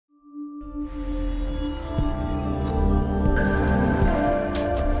Hi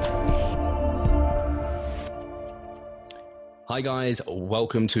guys,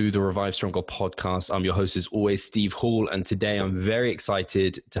 welcome to the Revive Stronger podcast. I'm your host as always, Steve Hall, and today I'm very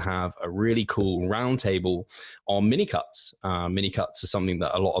excited to have a really cool roundtable on mini cuts. Mini cuts are something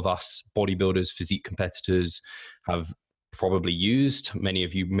that a lot of us bodybuilders, physique competitors have probably used. Many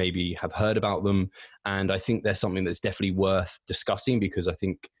of you maybe have heard about them, and I think they're something that's definitely worth discussing because I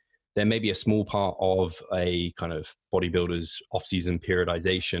think there may be a small part of a kind of bodybuilder's off-season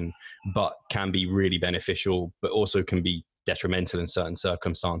periodization, but can be really beneficial, but also can be detrimental in certain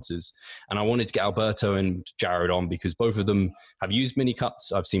circumstances. And I wanted to get Alberto and Jared on because both of them have used mini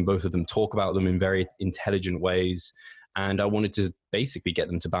cuts. I've seen both of them talk about them in very intelligent ways. And I wanted to basically get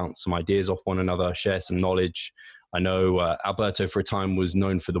them to bounce some ideas off one another, share some knowledge. I know Alberto for a time was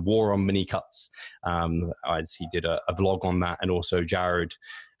known for the war on mini cuts, as he did a vlog on that. And also Jared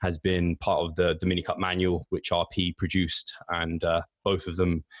has been part of the mini cut manual, which RP produced. And both of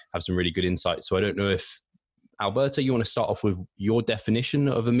them have some really good insights. So I don't know if Alberto, you want to start off with your definition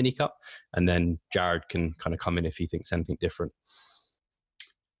of a mini cut, and then Jared can kind of come in if he thinks anything different.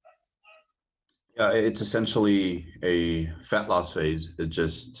 Yeah, it's essentially a fat loss phase that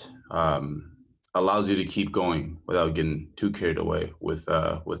just allows you to keep going without getting too carried away with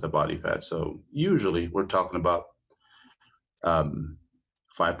the body fat. So usually we're talking about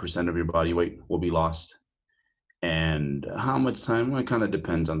 5% of your body weight will be lost. And how much time? Well, it kind of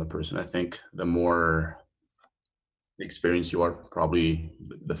depends on the person. I think the more experience you are, probably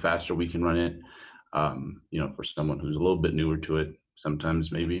the faster we can run it. For someone who's a little bit newer to it,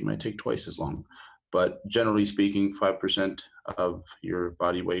 sometimes maybe it might take twice as long. But generally speaking, 5% of your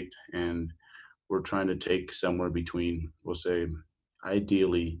body weight, and we're trying to take somewhere between, we'll say,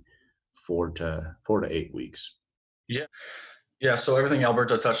 ideally 4 to 8 weeks. Yeah. So everything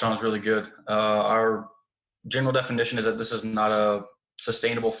Alberto touched on is really good. Our general definition is that this is not a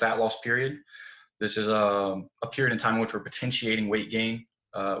sustainable fat loss period. This is a period in time in which we're potentiating weight gain.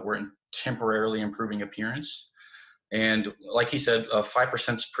 We're temporarily improving appearance. And like he said,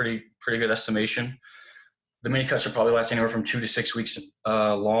 5% is pretty good estimation. The mini cut should probably last anywhere from 2 to 6 weeks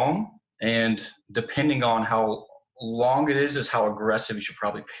long. And depending on how long it is how aggressive you should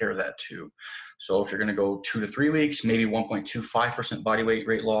probably pair that to. So if you're going to go 2 to 3 weeks, maybe 1.25% body weight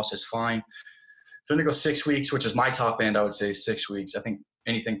rate loss is fine. If you're going to go 6 weeks, which is my top end, I would say 6 weeks. I think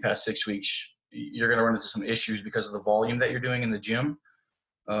anything past 6 weeks, you're going to run into some issues because of the volume that you're doing in the gym.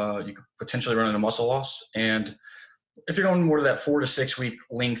 You could potentially run into muscle loss. And if you're going more to that 4 to 6 week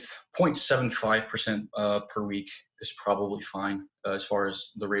length, 0.75% per week is probably fine as far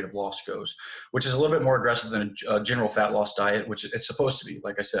as the rate of loss goes, which is a little bit more aggressive than a general fat loss diet, which it's supposed to be.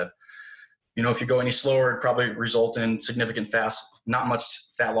 Like I said, if you go any slower, it'd probably result in significant not much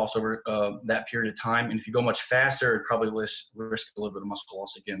fat loss over that period of time. And if you go much faster, it'd probably risk a little bit of muscle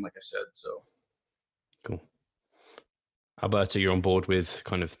loss again, like I said. So. Cool. Alberto, you're on board with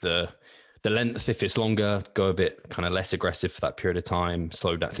kind of the length. If it's longer, go a bit kind of less aggressive for that period of time,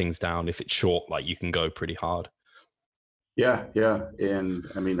 slow that things down. If it's short, like you can go pretty hard. Yeah. And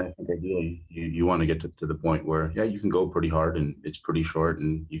I mean, I think ideally you want to get to the point where, you can go pretty hard and it's pretty short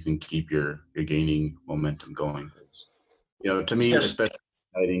and you can keep your gaining momentum going. To me, yes, especially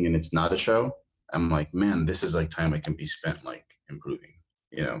exciting and it's not a show, I'm like, man, this is like time I can be spent like improving,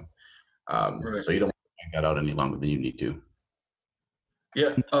 right. So you don't that out any longer than you need to.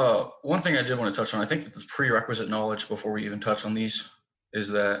 Yeah. One thing I did want to touch on, I think that the prerequisite knowledge before we even touch on these is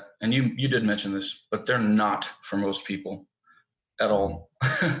that, and you did mention this, but they're not for most people at all.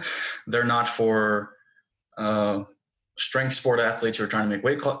 They're not for strength sport athletes who are trying to make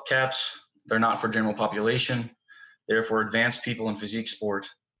weight caps. They're not for general population. They're for advanced people in physique sport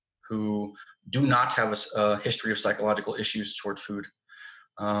who do not have a history of psychological issues toward food.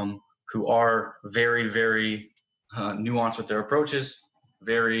 Who are very, very nuanced with their approaches,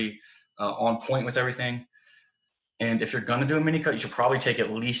 very on point with everything. And if you're going to do a mini cut, you should probably take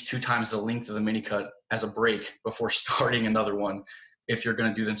at least 2 times the length of the mini cut as a break before starting another one if you're going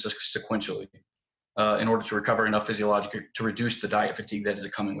to do them sequentially in order to recover enough physiologically to reduce the diet fatigue that is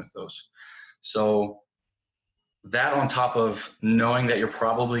coming with those. So that on top of knowing that you're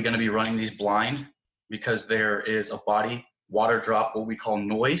probably going to be running these blind because there is a body water drop, what we call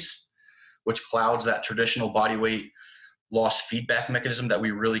noise, which clouds that traditional body weight loss feedback mechanism that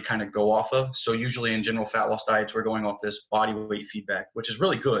we really kind of go off of. So usually in general fat loss diets, we're going off this body weight feedback, which is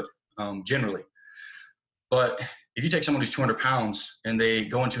really good generally. But if you take someone who's 200 pounds and they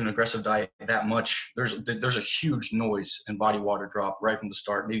go into an aggressive diet that much, there's a huge noise and body water drop right from the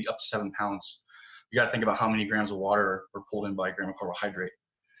start, maybe up to 7 pounds. You got to think about how many grams of water are pulled in by a gram of carbohydrate.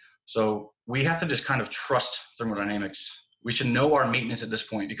 So we have to just kind of trust thermodynamics. We should know our maintenance at this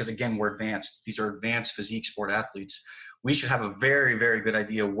point because, again, we're advanced. These are advanced physique sport athletes. We should have a very, very good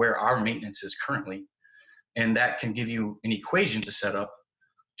idea where our maintenance is currently. And that can give you an equation to set up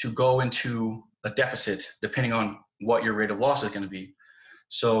to go into a deficit depending on what your rate of loss is going to be.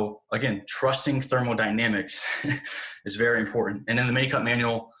 So again, trusting thermodynamics is very important. And in the Minicut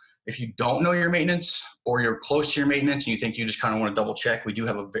manual, if you don't know your maintenance or you're close to your maintenance and you think you just kind of want to double check, we do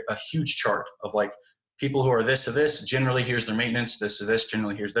have a huge chart of like people who are this to this, generally here's their maintenance, this to this,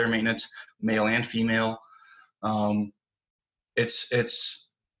 generally here's their maintenance, male and female. It's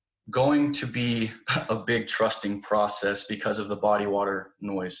going to be a big trusting process because of the body water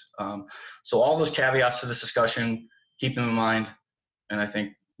noise. So all those caveats to this discussion, keep them in mind, and I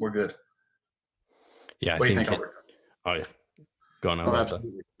think we're good. Yeah, what do you think, Albert? Oh, yeah. Go on, Oh, Alberto.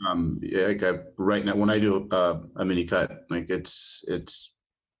 absolutely. Yeah, like right now when I do a mini cut, like it's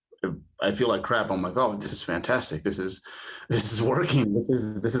I feel like crap. I'm like, oh, this is fantastic. This is working. This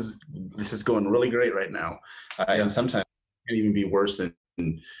is going really great right now. And sometimes it can even be worse than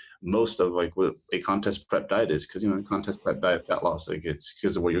most of like what a contest prep diet is, because contest prep diet fat loss, like it's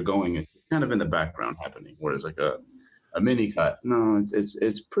because of where you're going, it's kind of in the background happening. Whereas like a mini cut, no,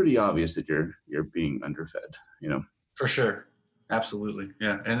 it's pretty obvious that you're being underfed. For sure, absolutely,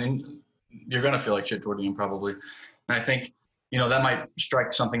 yeah. And then you're gonna feel like shit toward the end probably. And I think that might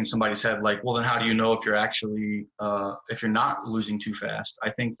strike something in somebody's head, like, well, then how do you know if you're actually if you're not losing too fast? I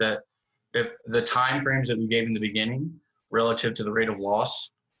think that if the time frames that we gave in the beginning relative to the rate of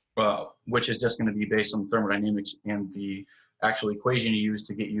loss, which is just going to be based on thermodynamics and the actual equation you use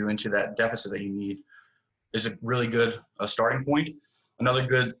to get you into that deficit that you need, is a really good starting point. Another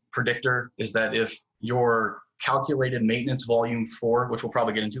good predictor is that if your calculated maintenance volume for, which we'll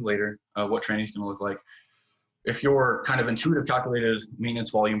probably get into later, what training is going to look like, if your kind of intuitive calculated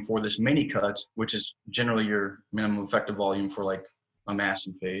maintenance volume for this mini cut, which is generally your minimum effective volume for like a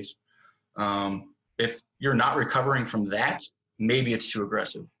massing phase, if you're not recovering from that, maybe it's too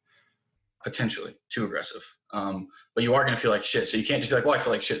aggressive, potentially too aggressive. But you are going to feel like shit. So you can't just be like, well, I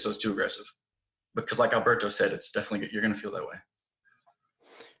feel like shit, so it's too aggressive. Because like Alberto said, it's definitely, you're going to feel that way.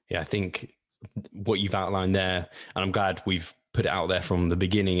 Yeah, I think what you've outlined there, and I'm glad we've put it out there from the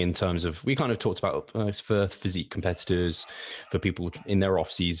beginning in terms of, we kind of talked about it's for physique competitors, for people in their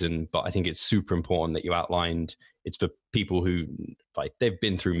off season, but I think it's super important that you outlined it's for people who, like, they've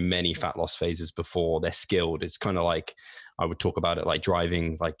been through many fat loss phases before, they're skilled. It's kind of like, I would talk about it like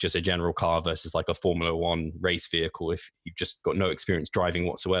driving like just a general car versus like a Formula One race vehicle. If you've just got no experience driving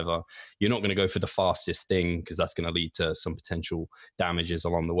whatsoever, you're not going to go for the fastest thing because that's going to lead to some potential damages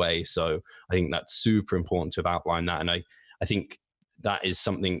along the way. So I think that's super important to have outlined that. And I think that is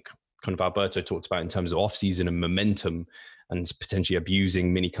something kind of Alberto talked about in terms of off-season and momentum and potentially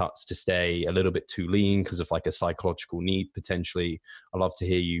abusing mini cuts to stay a little bit too lean because of like a psychological need potentially. I'd love to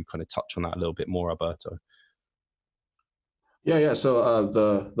hear you kind of touch on that a little bit more, Alberto. Yeah. So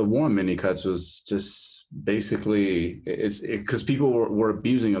the warm mini cuts was just basically because people were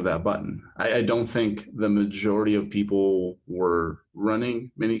abusing of that button. I don't think the majority of people were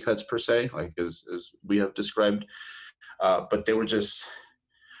running mini cuts per se, like as we have described, but they were just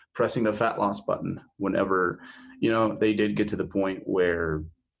pressing the fat loss button whenever, they did get to the point where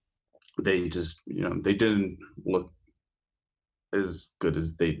they just, they didn't look as good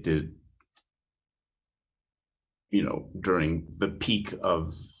as they did, during the peak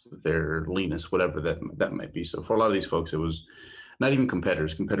of their leanness, whatever that might be. So for a lot of these folks, it was not even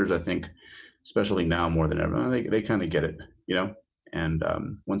competitors. Competitors, I think, especially now more than ever, they kind of get it, And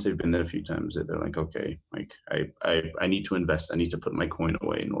once they've been there a few times, they're like, okay, like I need to invest. I need to put my coin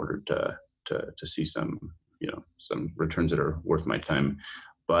away in order to see some, some returns that are worth my time.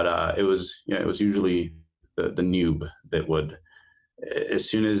 But it was usually the noob that would, as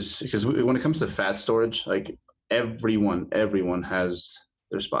soon as, because when it comes to fat storage, like everyone has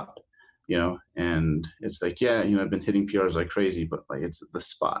their spot, and it's like, yeah, I've been hitting PRs like crazy, but like it's the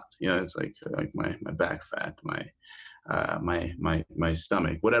spot, it's like my back fat, my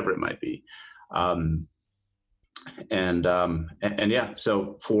stomach, whatever it might be. And yeah,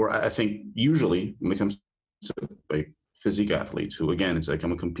 so I think usually when it comes to like physique athletes who, again, it's like,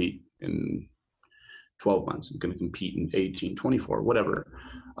 I'm gonna compete in 12 months, I'm gonna compete in 18, 24, whatever.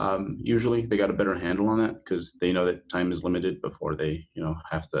 Usually they got a better handle on that because they know that time is limited before they,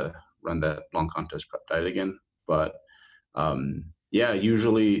 have to run that long contest prep diet again. But yeah,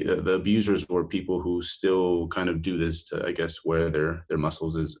 usually the abusers were people who still kind of do this to, I guess, wear their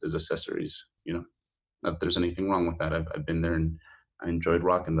muscles as accessories. Not that there's anything wrong with that. I've been there and I enjoyed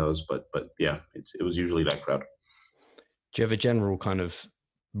rocking those, but yeah, it was usually that crowd. Do you have a general kind of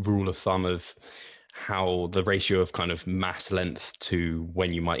rule of thumb of how the ratio of kind of mass length to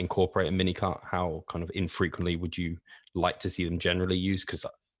when you might incorporate a mini cut, how kind of infrequently would you like to see them generally used? Because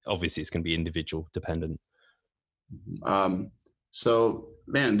obviously it's going to be individual dependent. So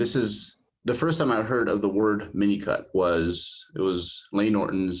man, this is the first time I heard of the word mini cut it was Lane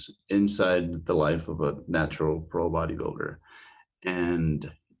Norton's Inside the Life of a Natural Pro Bodybuilder.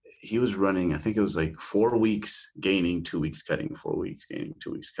 And he was running, I think it was like 4 weeks gaining, 2 weeks cutting, 4 weeks gaining,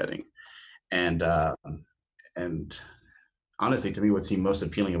 2 weeks cutting. And honestly, to me, what seemed most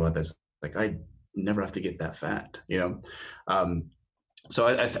appealing about this, like I never have to get that fat, you know? So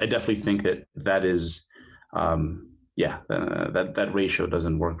I definitely think that is, that ratio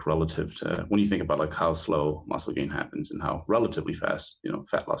doesn't work relative to when you think about like how slow muscle gain happens and how relatively fast, you know,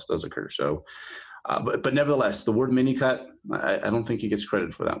 fat loss does occur. So, but nevertheless, the word mini cut, I don't think he gets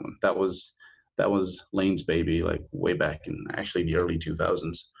credit for that one. That was Lane's baby, like way back in actually the early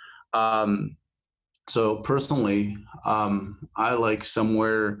 2000s. So personally, I like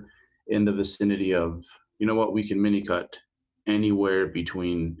somewhere in the vicinity of, you know what, we can mini cut anywhere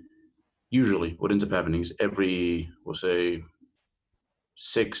between, usually what ends up happening is every, we'll say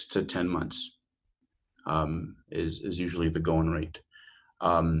 6 to 10 months is usually the going rate.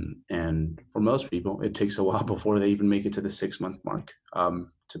 And for most people, it takes a while before they even make it to the 6-month mark,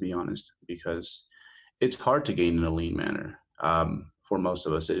 to be honest, because it's hard to gain in a lean manner. For most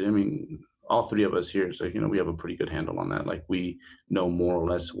of us, I mean, all three of us here, so, you know, we have a pretty good handle on that. Like we know more or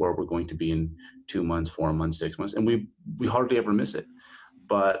less where we're going to be in 2 months, 4 months, 6 months, and we hardly ever miss it.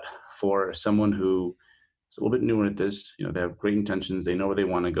 But for someone who is a little bit newer at this, you know, they have great intentions, they know where they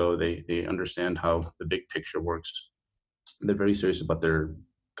want to go, they understand how the big picture works, they're very serious about their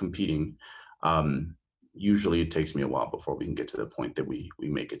competing. Usually it takes me a while before we can get to the point that we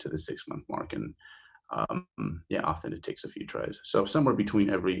make it to the 6-month mark. And often it takes a few tries. So somewhere between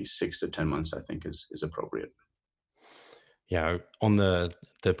every 6 to 10 months, I think is appropriate. Yeah, on the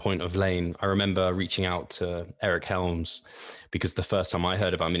point of Lane, I remember reaching out to Eric Helms because the first time I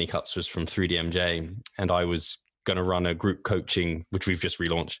heard about mini cuts was from 3DMJ, and I was going to run a group coaching, which we've just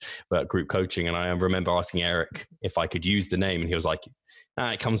relaunched, but group coaching. And I remember asking Eric if I could use the name, and he was like,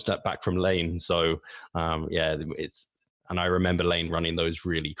 it comes back from Lane. So and I remember Lane running those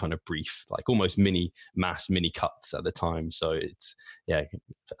really kind of brief, like almost mini cuts at the time. So it's,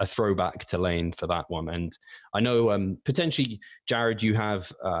 a throwback to Lane for that one. And I know potentially, Jared, you have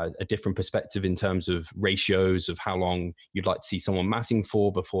a different perspective in terms of ratios of how long you'd like to see someone massing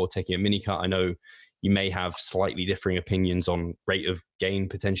for before taking a mini cut. I know you may have slightly differing opinions on rate of gain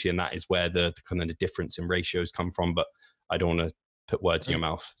potentially, and that is where the kind of the difference in ratios come from. But I don't want to put words in your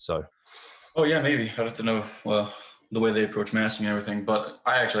mouth. So. Oh yeah, maybe I'd have to know the way they approach massing and everything. But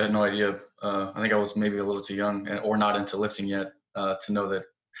I actually had no idea. I think I was maybe a little too young or not into lifting yet to know that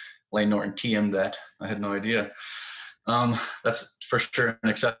Lane Norton TM'd that. I had no idea. That's for sure an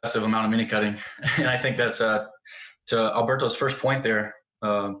excessive amount of mini cutting, and I think that's to Alberto's first point there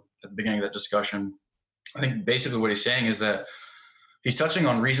at the beginning of that discussion. I think basically what he's saying is that he's touching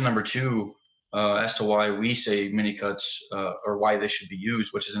on reason number 2 as to why we say mini cuts or why they should be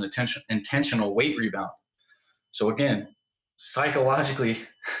used, which is an intentional weight rebound. So again, psychologically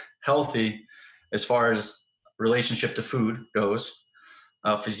healthy as far as relationship to food goes.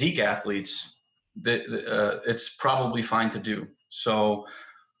 Physique athletes, it's probably fine to do. So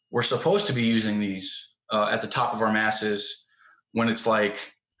we're supposed to be using these at the top of our masses when it's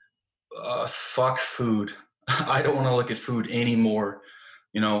like, fuck food. I don't want to look at food anymore.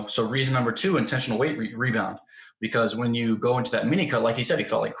 You know, so reason number 2, intentional weight rebound, because when you go into that mini cut, like he said, he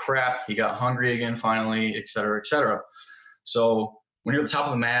felt like crap. He got hungry again, finally, et cetera, et cetera. So when you're at the top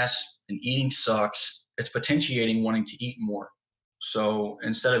of the mass and eating sucks, it's potentiating wanting to eat more. So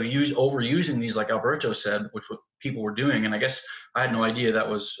instead of overusing these, like Alberto said, which what people were doing, and I guess I had no idea that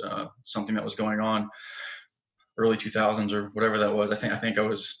was something that was going on early 2000s or whatever that was. I think I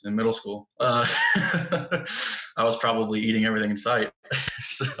was in middle school. I was probably eating everything in sight.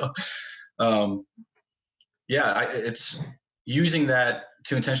 So, it's using that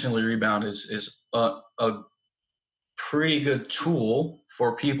to intentionally rebound is a pretty good tool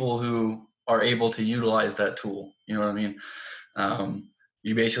for people who are able to utilize that tool. You know what I mean?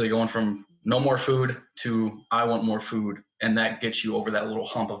 You basically going from no more food to I want more food, and that gets you over that little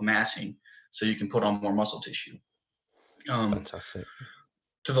hump of massing so you can put on more muscle tissue. Fantastic.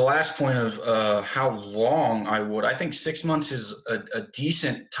 To the last point of how long I think 6 months is a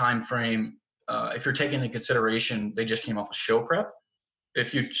decent time frame if you're taking into consideration they just came off a show prep.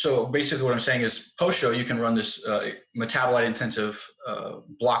 So basically what I'm saying is post-show you can run this metabolite intensive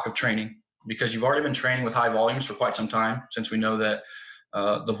block of training because you've already been training with high volumes for quite some time, since we know that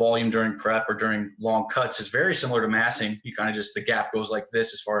The volume during prep or during long cuts is very similar to massing. You kind of just, the gap goes like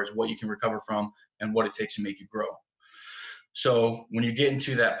this as far as what you can recover from and what it takes to make you grow. So when you get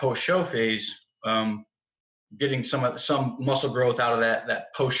into that post-show phase, getting some muscle growth out of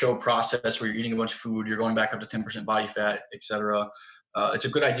that post-show process where you're eating a bunch of food, you're going back up to 10% body fat, etc. It's a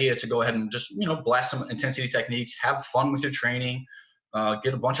good idea to go ahead and just, blast some intensity techniques, have fun with your training,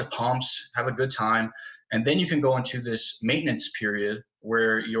 get a bunch of pumps, have a good time. And then you can go into this maintenance period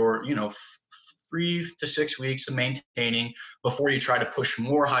where you're, 3 to 6 weeks of maintaining before you try to push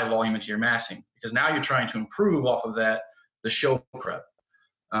more high volume into your massing, because now you're trying to improve off of the show prep.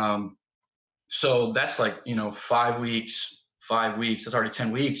 So that's like, 5 weeks, that's already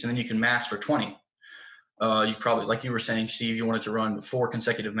 10 weeks. And then you can mass for 20. You probably, like you were saying, Steve, you wanted to run 4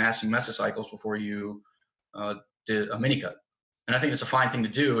 consecutive massing mesocycles before you did a mini cut. And I think it's a fine thing to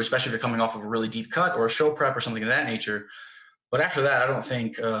do, especially if you're coming off of a really deep cut or a show prep or something of that nature. But after that, I don't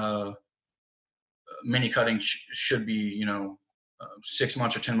think mini cutting should be, 6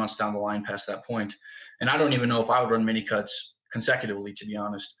 months or 10 months down the line past that point. And I don't even know if I would run mini cuts consecutively, to be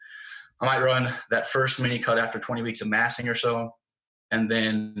honest. I might run that first mini cut after 20 weeks of massing or so, and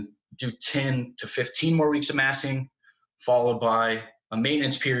then do 10 to 15 more weeks of massing, followed by a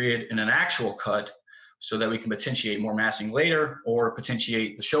maintenance period and an actual cut, so that we can potentiate more massing later or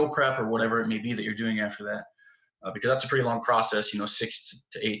potentiate the show prep or whatever it may be that you're doing after that. Because that's a pretty long process, 6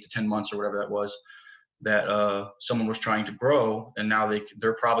 to 8 to 10 months or whatever that was, that someone was trying to grow. And now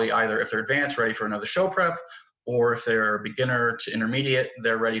they're probably either, if they're advanced, ready for another show prep, or if they're beginner to intermediate,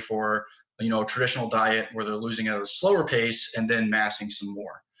 they're ready for, a traditional diet where they're losing at a slower pace and then massing some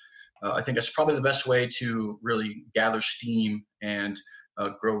more. I think that's probably the best way to really gather steam and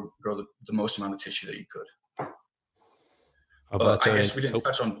grow the most amount of tissue that you could. I guess we didn't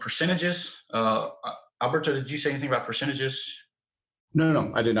touch on percentages. Alberto, did you say anything about percentages?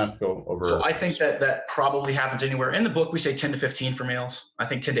 No, I did not go over. So I think that probably happens anywhere. In the book, we say 10 to 15 for males. I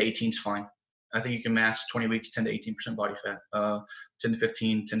think 10 to 18 is fine. I think you can mass 20 weeks, 10 to 18% body fat, 10 to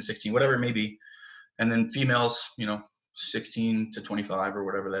 15, 10 to 16, whatever it may be. And then females, 16 to 25 or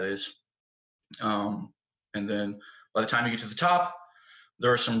whatever that is. And then by the time you get to the top,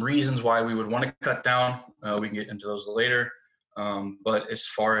 there are some reasons why we would want to cut down. We can get into those later. But as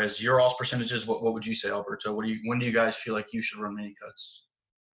far as your all's percentages, what would you say, Alberto? When do you guys feel like you should run mini cuts?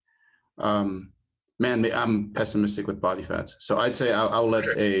 Man, I'm pessimistic with body fats. So I'd say I'll let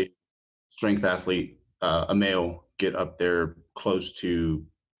a strength athlete, a male, get up there close to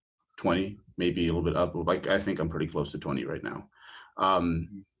 20, maybe a little bit up. Like, I think I'm pretty close to 20 right now.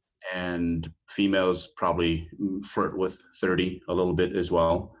 And females probably flirt with 30 a little bit as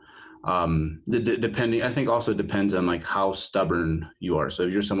well. Depending, I think also depends on like how stubborn you are. So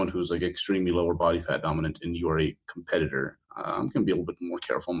if you're someone who's like extremely lower body fat dominant and you are a competitor, I'm going to be a little bit more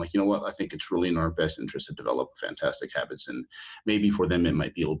careful. I'm like, you know what? I think it's really in our best interest to develop fantastic habits. And maybe for them, it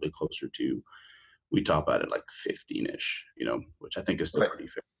might be a little bit closer to, we top out at like 15-ish, which I think is still pretty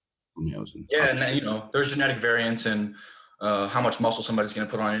fair. And there's genetic variance in how much muscle somebody's going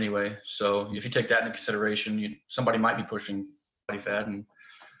to put on anyway. So if you take that into consideration, somebody might be pushing body fat, and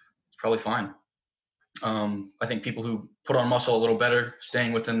it's probably fine. I think people who put on muscle a little better,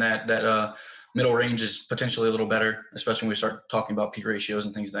 staying within that middle range is potentially a little better, especially when we start talking about peak ratios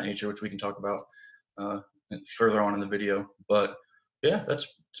and things of that nature, which we can talk about further on in the video. But yeah,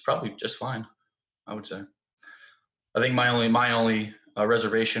 it's probably just fine, I would say. I think my only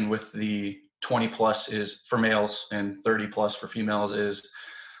reservation with the 20 plus is for males and 30 plus for females is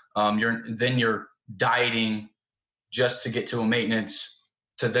you're dieting just to get to a maintenance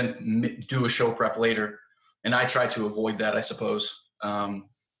to then do a show prep later. And I try to avoid that, I suppose.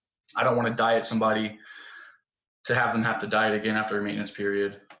 I don't want to diet somebody to have them have to diet again after a maintenance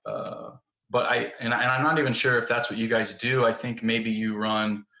period. But I'm not even sure if that's what you guys do. I think maybe you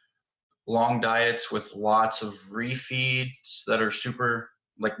run long diets with lots of refeeds that are super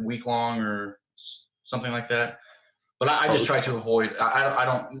like week long or something like that. But I just try to avoid, I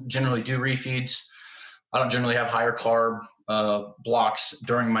don't generally do refeeds. I don't generally have higher carb blocks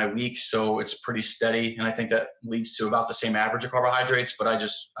during my week. So it's pretty steady. And I think that leads to about the same average of carbohydrates, but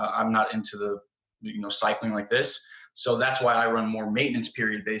I'm not into the, cycling like this. So that's why I run more maintenance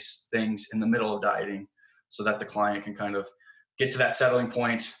period based things in the middle of dieting so that the client can kind of get to that settling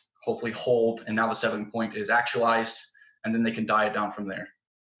point, hopefully hold. And now the settling point is actualized, and then they can diet down from there.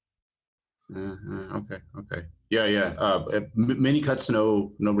 Okay. Yeah. Mini cuts,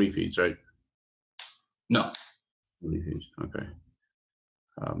 no refeeds, right? No. Refeeds. Okay.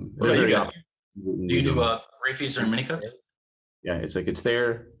 What about you guys? Do you do refeeds or mini cuts? Yeah, it's like it's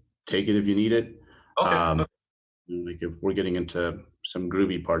there. Take it if you need it. Okay. Like if we're getting into some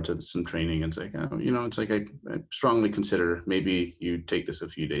groovy parts of some training. It's like, it's like I strongly consider maybe you take this a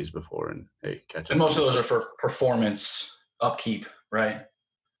few days before and hey, catch up. And most of those are for performance upkeep, right?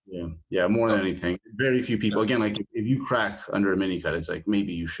 Yeah, more than anything. Very few people. Again, like if you crack under a mini cut, it's like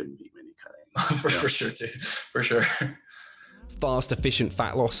maybe you shouldn't be mini cutting. For sure, dude. For sure. Fast, efficient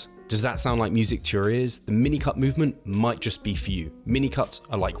fat loss. Does that sound like music to your ears? The mini cut movement might just be for you. Mini cuts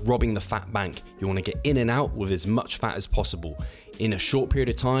are like robbing the fat bank. You want to get in and out with as much fat as possible. In a short period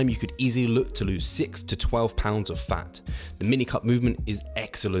of time, you could easily look to lose 6 to 12 pounds of fat. The mini cut movement is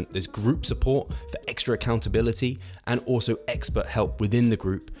excellent. There's group support for extra accountability and also expert help within the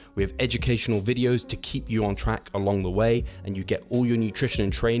group. We have educational videos to keep you on track along the way, and you get all your nutrition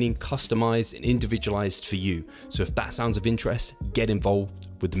and training customized and individualized for you. So if that sounds of interest, get involved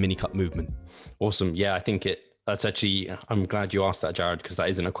with the mini cut movement. Awesome. Yeah, I think that's actually, I'm glad you asked that, Jared, because that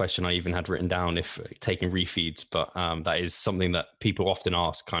isn't a question I even had written down if taking refeeds, but that is something that people often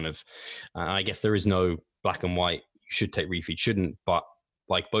ask kind of. I guess there is no black and white, you should take refeed, shouldn't, but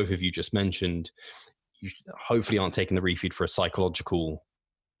like both of you just mentioned, you hopefully aren't taking the refeed for a psychological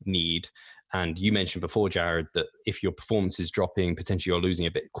need. And you mentioned before, Jared, that if your performance is dropping, potentially you're losing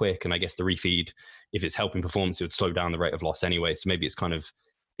a bit quick. And I guess the refeed, if it's helping performance, it would slow down the rate of loss anyway. So maybe it's kind of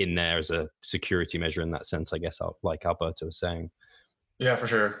in there as a security measure in that sense, I guess, like Alberto was saying. Yeah, for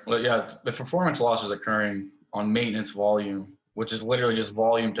sure. Well, yeah, the performance loss is occurring on maintenance volume, which is literally just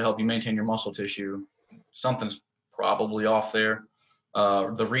volume to help you maintain your muscle tissue. Something's probably off there.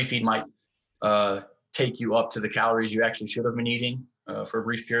 The refeed might take you up to the calories you actually should have been eating for a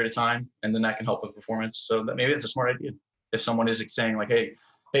brief period of time, and then that can help with performance. So that maybe it's a smart idea. If someone is saying like,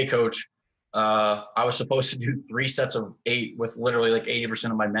 hey, coach, I was supposed to do 3 sets of 8 with literally like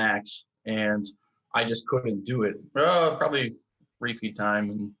 80% of my max, and I just couldn't do it. Probably refeed time,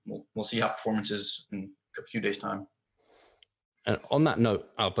 and we'll see how performance is in a few days' time. And on that note,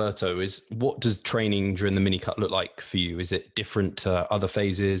 Alberto, what does training during the mini cut look like for you? Is it different to other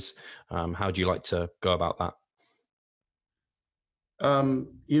phases? How do you like to go about that?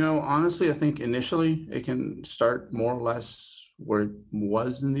 Honestly, I think initially it can start more or less where it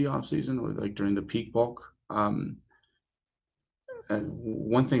was in the off season, or like during the peak bulk. And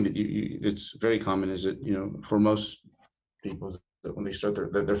one thing that it's very common is that, for most people, that when they start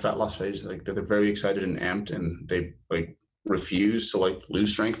their fat loss phase, like they're very excited and amped, and they like refuse to like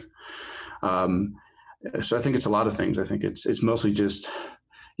lose strength. So I think it's a lot of things. I think it's mostly just,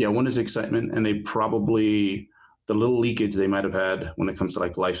 one is excitement, and they probably, the little leakage they might have had when it comes to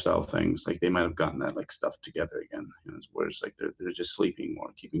like lifestyle things, like they might have gotten that like stuff together again, where it's like they're just sleeping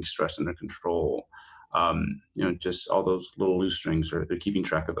more, keeping stress under control, just all those little loose strings, or they're keeping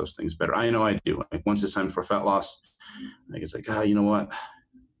track of those things better. I know I do. Like once it's time for fat loss, like it's like, you know what?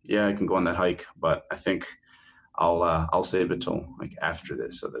 Yeah, I can go on that hike, but I think I'll save it till like after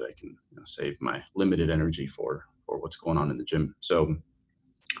this, so that I can save my limited energy for what's going on in the gym. So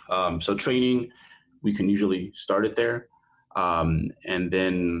training, we can usually start it there. And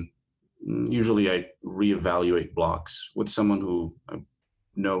then usually I reevaluate blocks with someone who I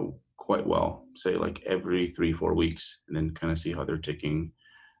know quite well, say like every 3-4 weeks, and then kind of see how they're ticking,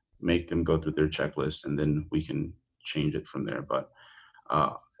 make them go through their checklist, and then we can change it from there. But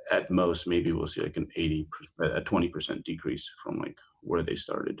at most, maybe we'll see like a 20% decrease from like where they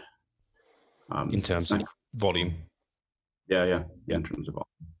started. In terms of volume. Yeah. In terms of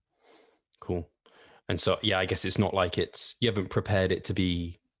volume. Cool. And so, I guess it's not like you haven't prepared it to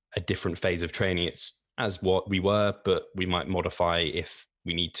be a different phase of training. It's as what we were, but we might modify if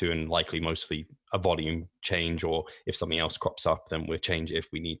we need to, and likely mostly a volume change, or if something else crops up, then we'll change it if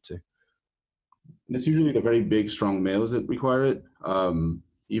we need to. And it's usually the very big, strong males that require it.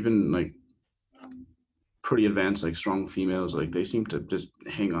 Even like pretty advanced, like strong females, like they seem to just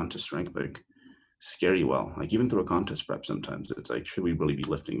hang on to strength like scary well. Like even through a contest prep, sometimes it's like, should we really be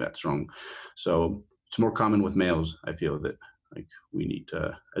lifting that strong? So it's more common with males. I feel that like we need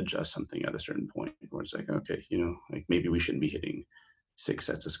to adjust something at a certain point where it's like, okay, like maybe we shouldn't be hitting 6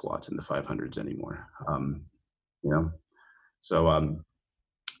 sets of squats in the 500s anymore.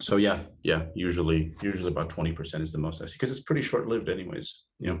 So usually about 20% is the most I see, because it's pretty short-lived anyways.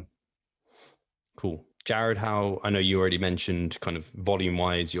 Cool. Jared, I know you already mentioned kind of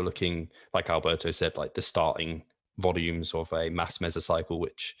volume-wise, you're looking, like Alberto said, like the starting volumes of a mass mesocycle,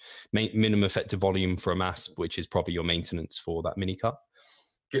 which minimum effective volume for a mass, which is probably your maintenance for that mini cut.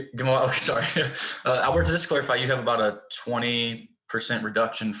 Sorry. Alberto, just to clarify, you have about a 20%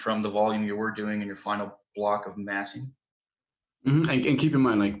 reduction from the volume you were doing in your final block of massing. Mm-hmm. And keep in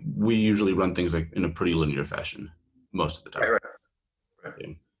mind, like we usually run things like in a pretty linear fashion most of the time.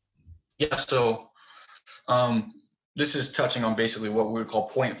 Right. Yeah. So, this is touching on basically what we would call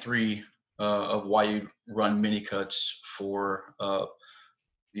point 3 of why you run mini cuts for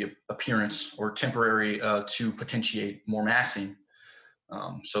the appearance or temporary to potentiate more massing.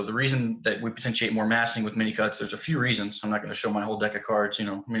 So the reason that we potentiate more massing with mini cuts, there's a few reasons. I'm not going to show my whole deck of cards,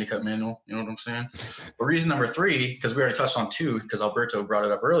 mini cut manual, you know what I'm saying? But reason number 3, because we already touched on 2, because Alberto brought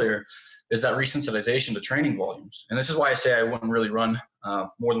it up earlier, is that resensitization to training volumes. And this is why I say I wouldn't really run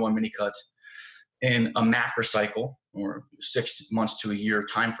more than one mini cut in a macro cycle or 6 months to a year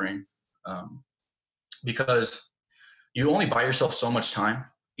time frame, because you only buy yourself so much time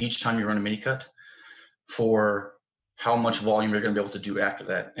each time you run a mini cut for how much volume you're going to be able to do after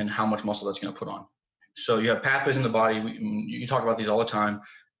that and how much muscle that's going to put on. So you have pathways in the body. You talk about these all the time: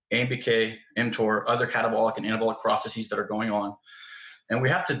 AMPK, mTOR, other catabolic and anabolic processes that are going on. And we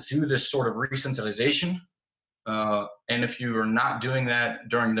have to do this sort of resensitization. And if you are not doing that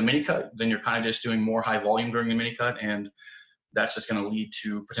during the mini cut, then you're kind of just doing more high volume during the mini cut. And that's just going to lead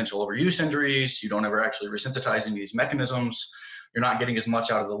to potential overuse injuries. You don't ever actually resensitize any of these mechanisms. You're not getting as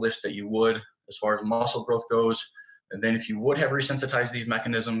much out of the lifts that you would as far as muscle growth goes. And then if you would have resensitized these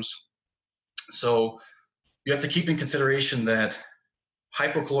mechanisms. So you have to keep in consideration that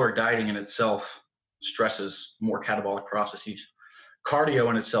hypocaloric dieting in itself stresses more catabolic processes. Cardio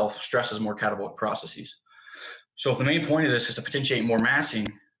in itself stresses more catabolic processes. So if the main point of this is to potentiate more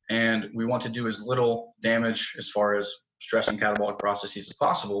massing, and we want to do as little damage as far as stressing catabolic processes as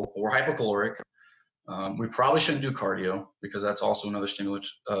possible, or hypocaloric, we probably shouldn't do cardio, because that's also another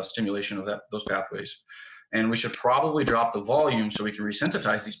stimulation of those pathways. And we should probably drop the volume so we can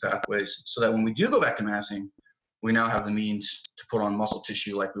resensitize these pathways, so that when we do go back to massing, we now have the means to put on muscle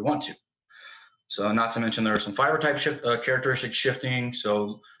tissue like we want to. So not to mention there are some fiber type characteristic shifting.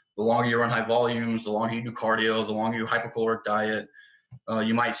 So the longer you run high volumes, the longer you do cardio, the longer you hypocaloric diet,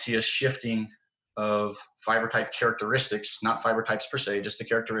 you might see a shifting of fiber type characteristics, not fiber types per se, just the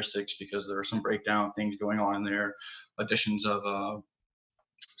characteristics, because there are some breakdown things going on in there, additions of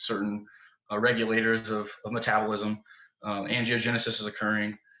certain regulators of metabolism, angiogenesis is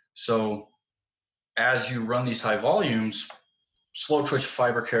occurring. So as you run these high volumes, slow twitch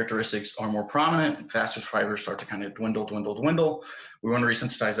fiber characteristics are more prominent, fast twitch fibers start to kind of dwindle. We want to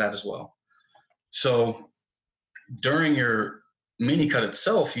resensitize that as well. So during your mini cut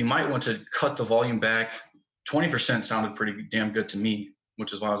itself, you might want to cut the volume back. 20% sounded pretty damn good to me,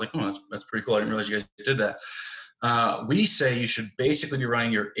 which is why I was like, oh, that's pretty cool. I didn't realize you guys did that. We say you should basically be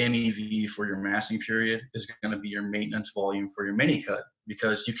running your MEV for your massing period is going to be your maintenance volume for your mini cut,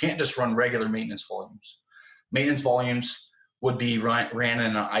 because you can't just run regular maintenance volumes. Maintenance volumes would be ran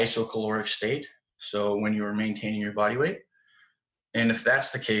in an isocaloric state, so when you are maintaining your body weight. And if that's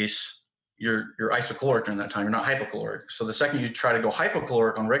the case, you're isocaloric during that time, you're not hypocaloric. So the second you try to go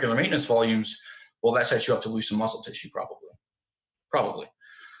hypocaloric on regular maintenance volumes, well, that sets you up to lose some muscle tissue probably.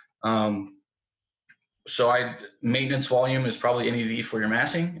 So maintenance volume is probably MEV for your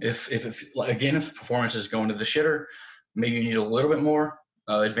massing. If performance is going to the shitter, maybe you need a little bit more.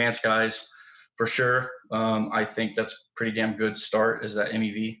 Advanced guys, for sure. I think that's pretty damn good start, is that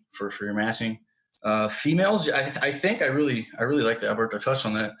MEV for your massing. Females, I think I really like that Alberto touched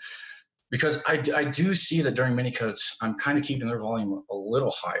on that, because I do see that during mini cuts, I'm kind of keeping their volume a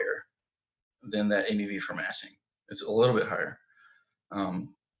little higher than that MEV for massing. It's a little bit higher.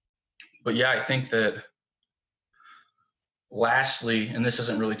 But yeah, I think that lastly, and this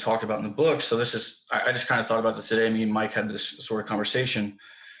isn't really talked about in the book, so I just kind of thought about this today. Me and Mike had this sort of conversation.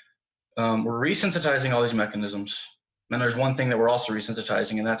 We're resensitizing all these mechanisms. Then there's one thing that we're also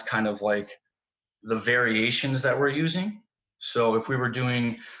resensitizing, and that's kind of like the variations that we're using. So if we were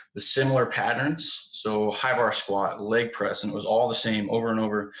doing the similar patterns, so high bar squat, leg press, and it was all the same over and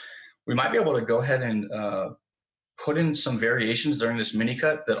over, we might be able to go ahead and put in some variations during this mini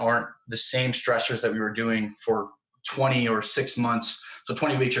cut that aren't the same stressors that we were doing for 20 or 6 months. So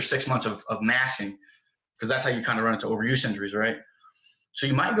 20 weeks or 6 months of massing, because that's how you kind of run into overuse injuries, right? So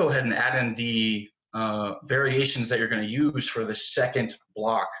you might go ahead and add in the variations that you're going to use for the second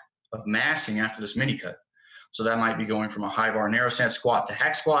block of massing after this mini cut. So that might be going from a high bar narrow stance squat to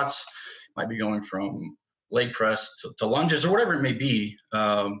hack squats, might be going from leg press to lunges, or whatever it may be.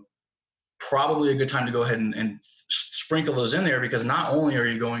 Probably a good time to go ahead and sprinkle those in there, because not only are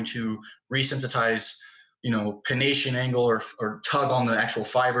you going to resensitize, pennation angle or tug on the actual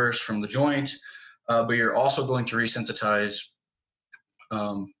fibers from the joint, but you're also going to resensitize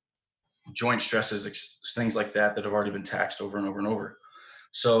joint stresses, things like that have already been taxed over and over and over.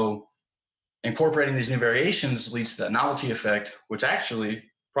 So incorporating these new variations leads to that novelty effect, which actually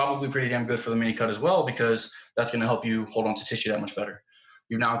probably pretty damn good for the mini cut as well, because that's going to help you hold on to tissue that much better.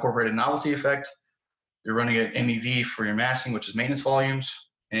 You've now incorporated novelty effect. you're running at MEV for your massing, which is maintenance volumes,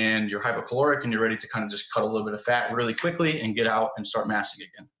 and you're hypocaloric and you're ready to kind of just cut a little bit of fat really quickly and get out and start massing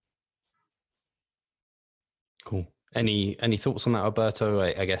again. Cool. Any thoughts on that, Alberto?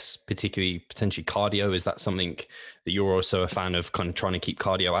 I guess particularly potentially cardio. Is that something that you're also a fan of, kind of trying to keep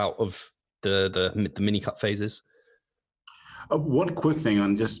cardio out of the mini cut phases? One quick thing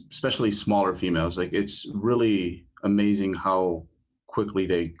on just especially smaller females, like it's really amazing how quickly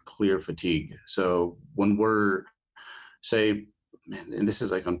they clear fatigue. So when we're, say, and this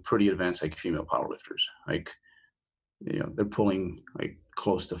is like on pretty advanced like female powerlifters, like, you know, they're pulling like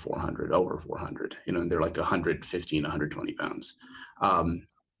close to 400, over 400, you know, and they're like 115, 120 pounds.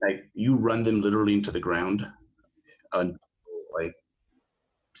 Like you run them literally into the ground until like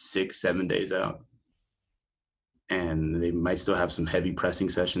 6-7 days out. And they might still have some heavy pressing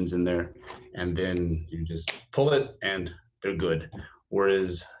sessions in there. And then you just pull it and they're good.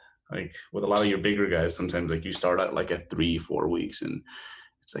 Whereas like with a lot of your bigger guys, sometimes like you start out like at 3-4 weeks and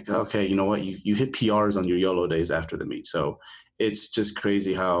it's like, okay, you know what? You hit PRs on your YOLO days after the meet. So it's just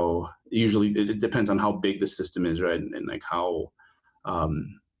crazy how usually it depends on how big the system is, right? And like how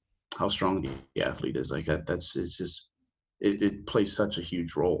strong the athlete is. Like it's just, it plays such a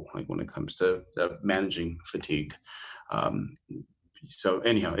huge role, like when it comes to managing fatigue. So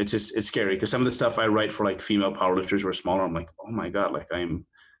anyhow, it's scary because some of the stuff I write for like female powerlifters who are smaller, I'm like, oh my God, like I'm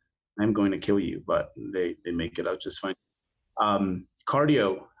going to kill you, but they make it out just fine.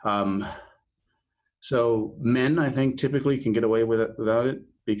 Cardio. So men, I think, typically can get away with it without it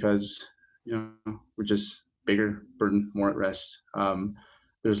because, you know, we're just bigger, burden, more at rest.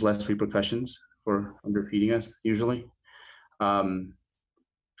 There's less repercussions for underfeeding us usually.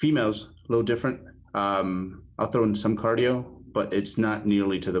 Females, a little different. I'll throw in some cardio, but it's not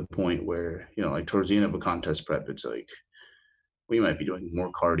nearly to the point where, you know, like towards the end of a contest prep, it's like we might be doing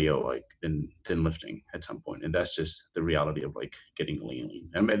more cardio like than lifting at some point. And that's just the reality of like getting lean.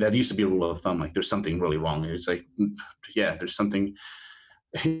 I mean, that used to be a rule of thumb. Like there's something really wrong. It's like, yeah, there's something,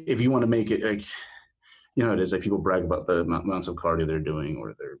 if you want to make it like, you know, it is like people brag about the amounts of cardio they're doing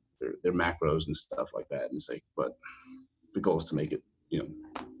or their macros and stuff like that. And it's like, but the goal is to make it, you know,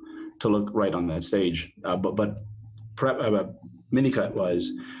 to look right on that stage. But prep, mini cut wise,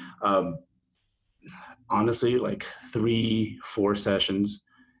 honestly, like 3-4 sessions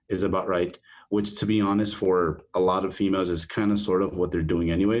is about right, which to be honest, for a lot of females is kind of sort of what they're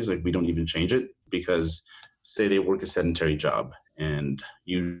doing anyways. Like we don't even change it because say they work a sedentary job and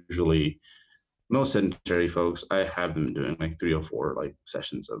usually most sedentary folks, I have them doing like 3 or 4 like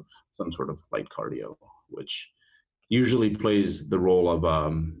sessions of some sort of light cardio, which usually plays the role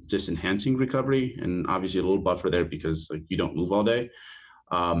of just enhancing recovery and obviously a little buffer there because like you don't move all day.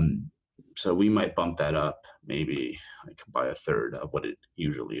 So we might bump that up maybe like by a third of what it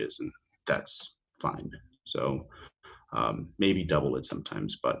usually is, and that's fine. So maybe double it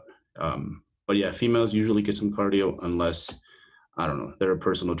sometimes, but yeah, females usually get some cardio unless, I don't know, they're a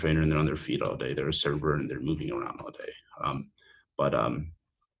personal trainer and they're on their feet all day. They're a server and they're moving around all day.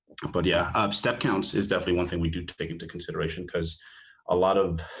 But yeah, step counts is definitely one thing we do take into consideration because a lot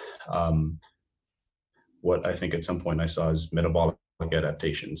of what I think at some point I saw is metabolic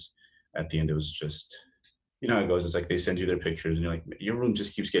adaptations. At the end, it was just, you know how it goes. It's like they send you their pictures and you're like, your room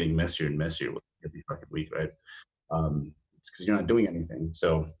just keeps getting messier and messier every fucking week, right? It's because you're not doing anything.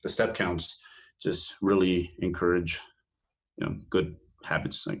 So the step counts just really encourage, you know, good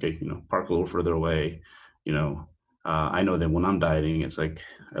habits. Like, you know, park a little further away. You know, I know that when I'm dieting, it's like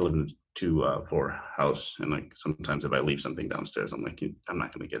I live in a 2-floor house, and like sometimes if I leave something downstairs, I'm like, I'm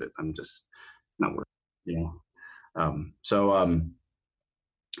not going to get it. I'm just not worth it, you know.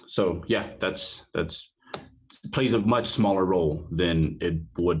 So yeah, that's plays a much smaller role than it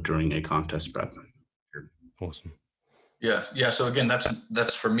would during a contest prep. Awesome. Yeah. So again,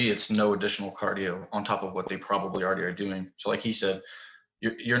 that's for me, it's no additional cardio on top of what they probably already are doing. So like he said,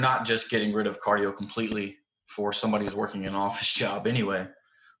 you're not just getting rid of cardio completely for somebody who's working an office job anyway.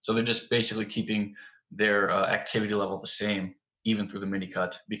 So they're just basically keeping their activity level the same, even through the mini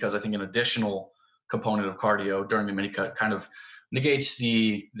cut, because I think an additional component of cardio during the mini cut kind of negates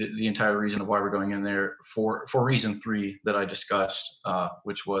the entire reason of why we're going in there for reason 3 that I discussed,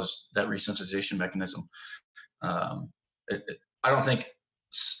 which was that resensitization mechanism. I don't think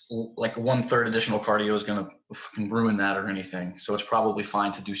like 1/3 additional cardio is going to ruin that or anything. So it's probably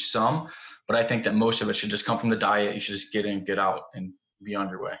fine to do some, but I think that most of it should just come from the diet. You should just get in, get out, and be on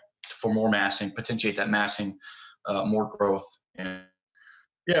your way for more massing, potentiate that massing, more growth. And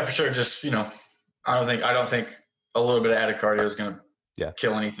yeah, for sure. Just, you know, I don't think a little bit of added cardio is going to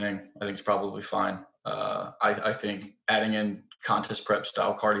kill anything. I think it's probably fine. I think adding in contest prep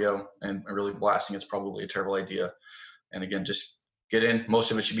style cardio and really blasting, it's probably a terrible idea. And again, just get in.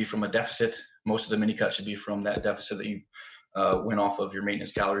 Most of it should be from a deficit. Most of the mini cut should be from that deficit that you went off of your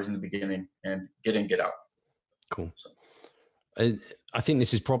maintenance calories in the beginning, and get in, get out. Cool. So. I think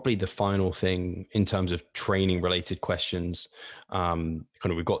this is probably the final thing in terms of training related questions. Kind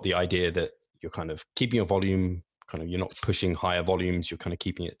of, we've got the idea that you're kind of keeping your volume, kind of, you're not pushing higher volumes, you're kind of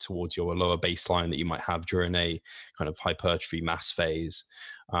keeping it towards your lower baseline that you might have during a kind of hypertrophy mass phase.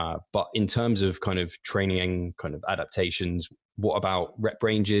 But in terms of kind of training, kind of adaptations, what about rep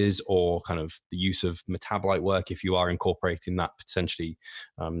ranges or kind of the use of metabolite work, if you are incorporating that potentially,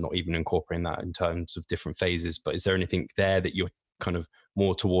 not even incorporating that in terms of different phases, but is there anything there that you're kind of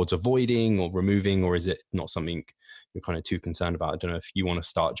more towards avoiding or removing, or is it not something you're kind of too concerned about? I don't know if you want to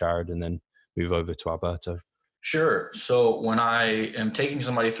start, Jared, and then move over to Alberto. Sure. So when I am taking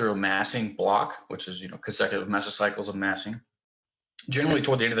somebody through a massing block, which is, consecutive mesocycles of massing, generally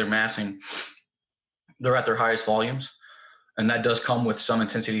toward the end of their massing, they're at their highest volumes. And that does come with some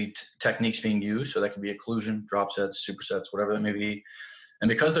intensity techniques being used. So that can be occlusion, drop sets, supersets, whatever that may be. And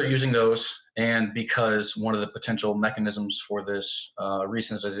because they're using those, and because one of the potential mechanisms for this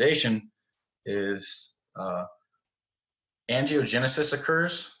resensitization is angiogenesis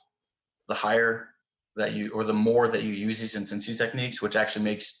occurs, the higher that you, or the more that you use these intensity techniques, which actually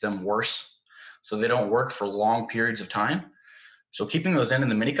makes them worse. So they don't work for long periods of time. So keeping those in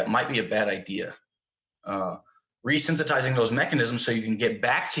the mini cut might be a bad idea. Resensitizing those mechanisms so you can get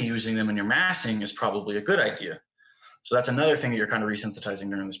back to using them in your massing is probably a good idea. So that's another thing that you're kind of resensitizing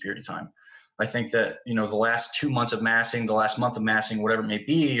during this period of time. I think that, the last 2 months of massing, the last month of massing, whatever it may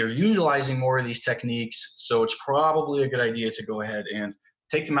be, you're utilizing more of these techniques. So it's probably a good idea to go ahead and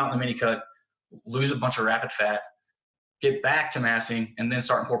take them out in the mini cut, lose a bunch of rapid fat, get back to massing, and then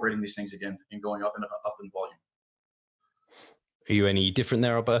start incorporating these things again and going up in volume. Are you any different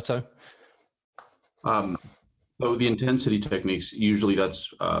there, Alberto? So the intensity techniques, usually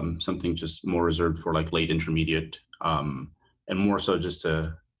that's something just more reserved for like late intermediate, and more so just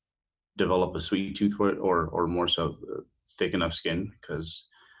to develop a sweet tooth for it, or more so thick enough skin, because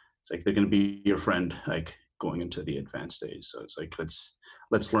it's like they're going to be your friend like going into the advanced stage. So it's like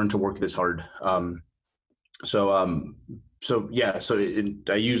let's learn to work this hard. So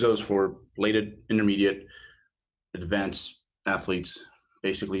I use those for late intermediate, advanced athletes.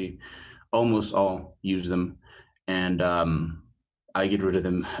 Basically, almost all use them. And I get rid of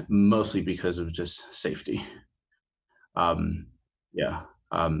them mostly because of just safety.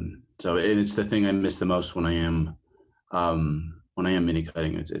 So it's the thing I miss the most when I am mini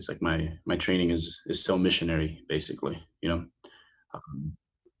cutting. It's like my training is so missionary, basically,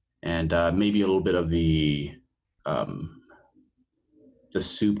 and maybe a little bit of the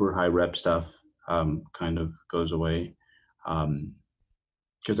super high rep stuff kind of goes away.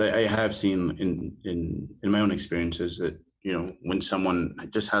 Because I have seen in my own experiences that, when someone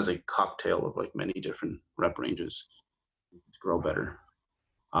just has a cocktail of like many different rep ranges, grow better.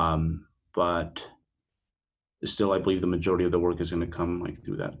 But still, I believe the majority of the work is going to come like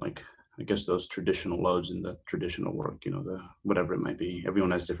through that, like, I guess those traditional loads and the traditional work, the whatever it might be.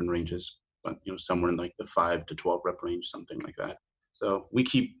 Everyone has different ranges, but somewhere in like the 5 to 12 rep range, something like that. So we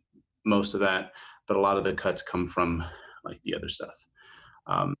keep most of that, but a lot of the cuts come from like the other stuff.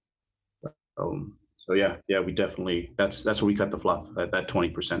 So we definitely, that's where we cut the fluff. That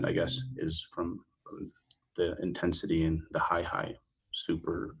 20%, I guess, is from the intensity and the high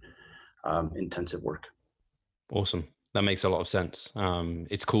super intensive work. Awesome. That makes a lot of sense.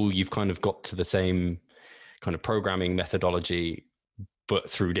 It's cool. You've kind of got to the same kind of programming methodology, but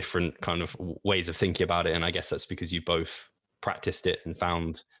through different kind of ways of thinking about it. And I guess that's because you both practiced it and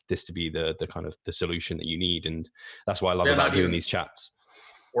found this to be the kind of the solution that you need. And that's what I love about doing these chats.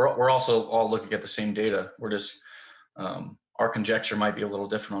 We're also all looking at the same data. We're just, our conjecture might be a little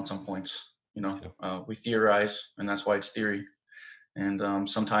different on some points. We theorize, and that's why it's theory. And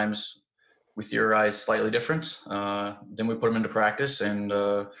sometimes we theorize slightly different. Then we put them into practice, and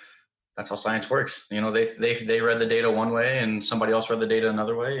that's how science works. They read the data one way, and somebody else read the data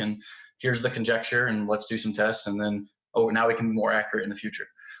another way. And here's the conjecture, and let's do some tests, and then now we can be more accurate in the future.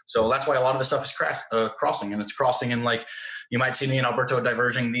 So that's why a lot of the stuff is crossing, and it's crossing in, like, you might see me and Alberto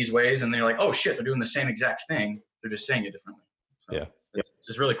diverging these ways, and they're like, oh shit, they're doing the same exact thing. They're just saying it differently. So yeah.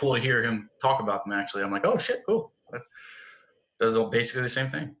 It's really cool to hear him talk about them, actually. I'm like, oh shit, cool. That does basically the same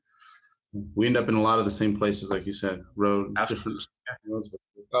thing. We end up in a lot of the same places, like you said, different roads.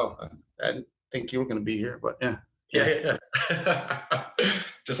 Oh, I didn't think you were going to be here, but yeah. Yeah.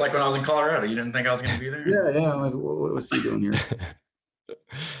 Just like when I was in Colorado, you didn't think I was going to be there? Yeah. Like, what's he doing here?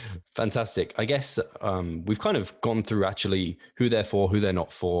 Fantastic. I guess we've kind of gone through actually who they're for, who they're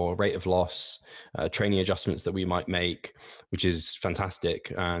not for, rate of loss, training adjustments that we might make, which is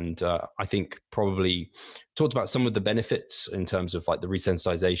fantastic. And I think probably talked about some of the benefits in terms of like the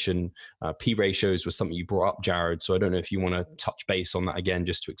resensitization. P ratios was something you brought up, Jared. So I don't know if you want to touch base on that again,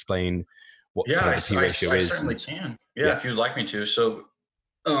 just to explain what Yeah, kind of the P ratio is. I certainly can. Yeah, if you'd like me to. So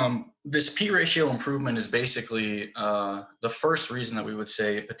this P ratio improvement is basically the first reason that we would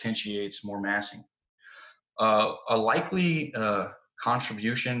say it potentiates more massing. A likely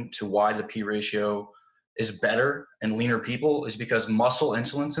contribution to why the P ratio is better in leaner people is because muscle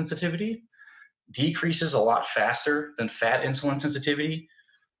insulin sensitivity decreases a lot faster than fat insulin sensitivity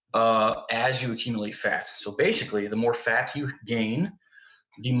as you accumulate fat. So basically, the more fat you gain,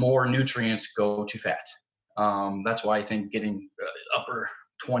 the more nutrients go to fat. That's why I think getting upper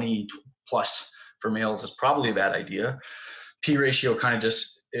 20 plus for males is probably a bad idea. P ratio kind of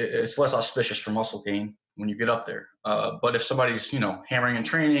just, it's less auspicious for muscle gain when you get up there. But if somebody's, hammering and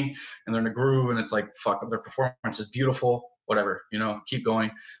training and they're in a groove and it's like, fuck, their performance is beautiful, whatever, keep going.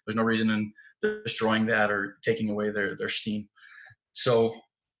 There's no reason in destroying that or taking away their steam. So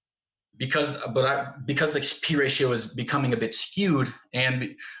because the P ratio is becoming a bit skewed,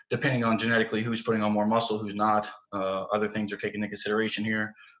 and depending on genetically who's putting on more muscle, who's not, other things are taken into consideration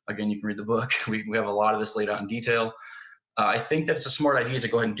here. Again, you can read the book. We have a lot of this laid out in detail. I think that it's a smart idea to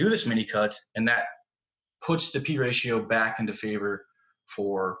go ahead and do this mini cut, and that puts the P ratio back into favor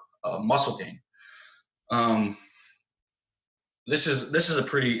for muscle gain. This is a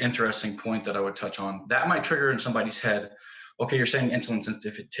pretty interesting point that I would touch on. That might trigger in somebody's head, okay, you're saying insulin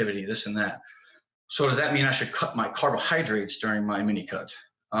sensitivity, this and that. So does that mean I should cut my carbohydrates during my mini cut?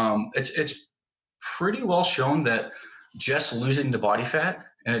 It's pretty well shown that just losing the body fat,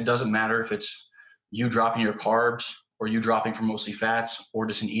 and it doesn't matter if it's you dropping your carbs or you dropping from mostly fats or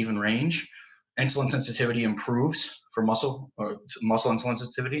just an even range, insulin sensitivity improves for muscle insulin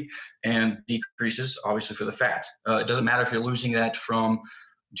sensitivity and decreases obviously for the fat. It doesn't matter if you're losing that from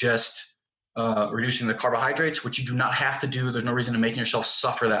just reducing the carbohydrates, which you do not have to do. There's no reason to making yourself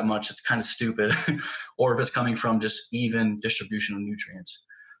suffer that much. It's kind of stupid. Or if it's coming from just even distribution of nutrients.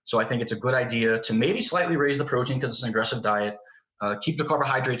 So I think it's a good idea to maybe slightly raise the protein because it's an aggressive diet. Keep the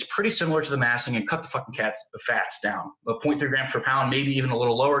carbohydrates pretty similar to the massing and cut the fucking fats down. 0.3 grams per pound, maybe even a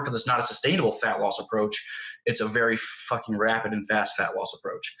little lower because it's not a sustainable fat loss approach. It's a very fucking rapid and fast fat loss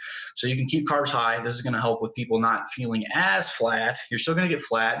approach. So you can keep carbs high. This is going to help with people not feeling as flat. You're still going to get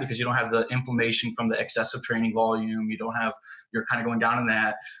flat because you don't have the inflammation from the excessive training volume. You're kind of going down in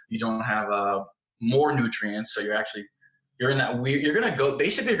that. You don't have more nutrients. So you're in that weird, you're going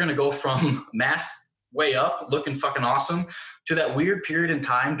to go from mass way up looking fucking awesome to that weird period in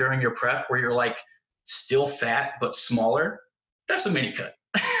time during your prep where you're like still fat but smaller. That's a mini cut.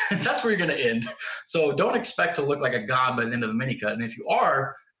 That's where you're going to end. So don't expect to look like a god by the end of the mini cut. And if you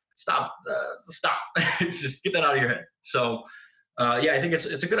are, stop. Just get that out of your head. So I think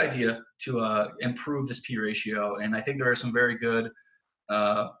it's a good idea to improve this P ratio. And I think there are some very good,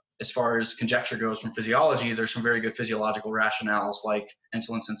 as far as conjecture goes from physiology, there's some very good physiological rationales like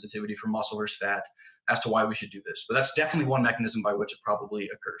insulin sensitivity for muscle versus fat as to why we should do this. But that's definitely one mechanism by which it probably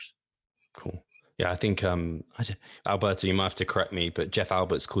occurs. Cool. Yeah, I think Alberto, you might have to correct me, but Jeff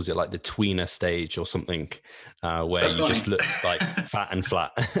Alberts calls it like the tweener stage or something, where that's you funny. Just look like fat and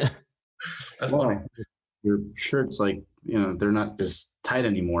flat. That's funny. Your shirt's like, they're not just tight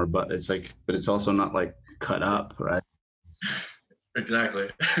anymore, but it's also not like cut up, right? Exactly.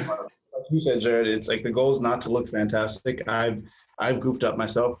 Like you said, Jared, it's like the goal is not to look fantastic. I've goofed up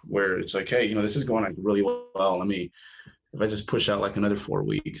myself where it's like, hey, this is going like really well. If I just push out like another 4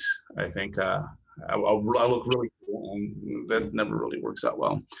 weeks, I think I'll look really cool, and that never really works out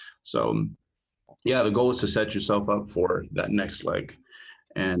well. So yeah, the goal is to set yourself up for that next leg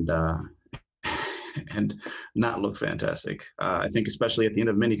and not look fantastic. I think especially at the end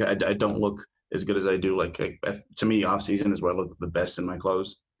of mini, I don't look as good as I do. To me, off season is where I look the best in my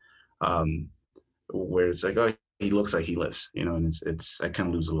clothes. Where it's like, oh, he looks like he lifts, and I kind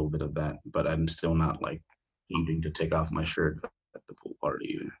of lose a little bit of that, but I'm still not like jumping to take off my shirt at the pool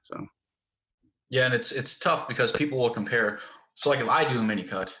party either. So yeah, and it's tough because people will compare. So like if I do a mini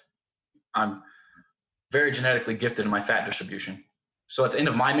cut, I'm very genetically gifted in my fat distribution. So at the end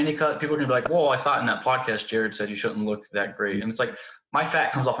of my mini cut, people are gonna be like, "Whoa, I thought in that podcast Jared said you shouldn't look that great," and it's like my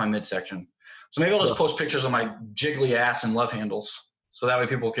fat comes off my midsection. So maybe I'll just post pictures of my jiggly ass and love handles, so that way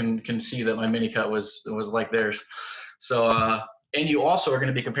people can see that my mini cut was like theirs. So and you also are going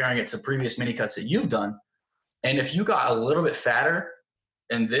to be comparing it to previous mini cuts that you've done, and if you got a little bit fatter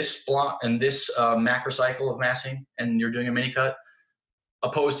in this macro cycle of massing, and you're doing a mini cut,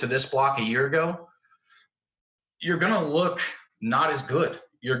 opposed to this block a year ago, you're going to look not as good.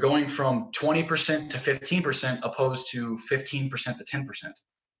 You're going from 20% to 15% opposed to 15% to 10%.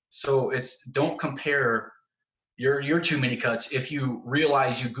 So don't compare your two mini cuts if you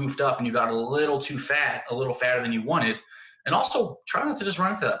realize you goofed up and you got a little too fat, a little fatter than you wanted. And also try not to just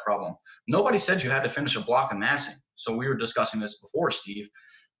run into that problem. Nobody said you had to finish a block of massing. So we were discussing this before, Steve.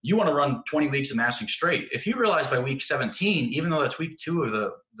 You want to run 20 weeks of massing straight. If you realize by week 17, even though that's week 2 of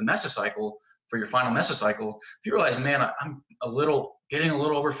the mesocycle, for your final mesocycle, if you realize, man, I'm getting a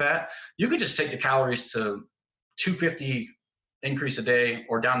little over fat, you could just take the calories to 250 increase a day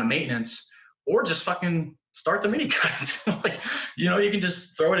or down to maintenance, or just fucking start the mini cut. You can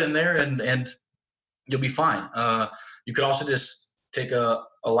just throw it in there and you'll be fine. You could also just take a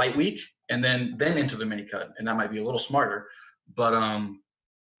light week and then into the mini cut, and that might be a little smarter. But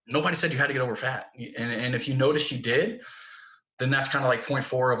nobody said you had to get over fat. And if you notice you did, then that's kind of like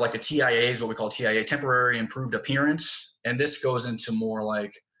 0.4 of like a TIA is what we call TIA, temporary improved appearance. And this goes into more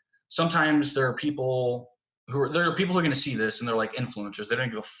like, sometimes there are people who are going to see this and they're like influencers. They don't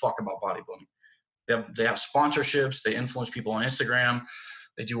give a fuck about bodybuilding. They have sponsorships. They influence people on Instagram.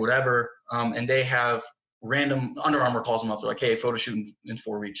 They do whatever. And they have random, Under Armour calls them up. They're like, hey, photo shoot in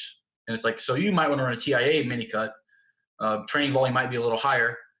 4 weeks. And it's like, so you might want to run a TIA mini cut. Training volume might be a little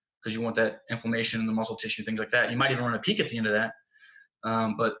higher because you want that inflammation in the muscle tissue, things like that. You might even run a peak at the end of that.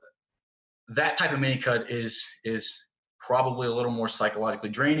 But that type of mini cut is probably a little more psychologically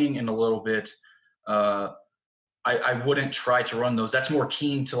draining and a little bit, I wouldn't try to run those. That's more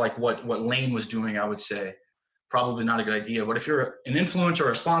keen to like what Lane was doing, I would say. Probably not a good idea. But if you're an influencer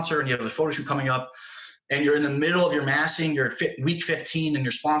or a sponsor and you have a photo shoot coming up and you're in the middle of your massing, you're at week 15 and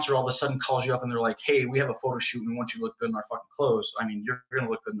your sponsor all of a sudden calls you up and they're like, hey, we have a photo shoot and we want you to look good in our fucking clothes. I mean, you're going to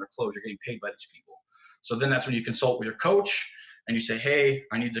look good in their clothes. You're getting paid by these people. So then that's when you consult with your coach and you say, hey,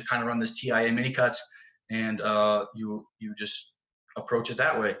 I need to kind of run this TIA mini cuts. And you just approach it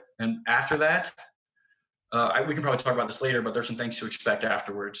that way. And after that, we can probably talk about this later, but there's some things to expect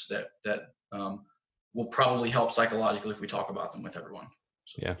afterwards that will probably help psychologically if we talk about them with everyone.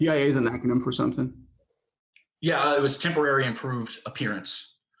 So, yeah. TIA is an acronym for something? Yeah, it was temporary improved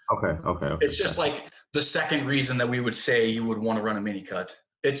appearance. Okay. It's just like the second reason that we would say you would want to run a mini cut.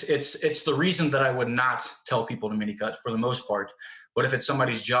 It's the reason that I would not tell people to mini cut for the most part. But if it's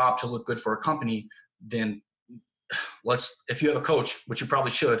somebody's job to look good for a company, then if you have a coach, which you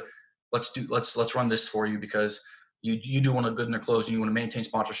probably should, let's run this for you because you do want to good in their clothes and you want to maintain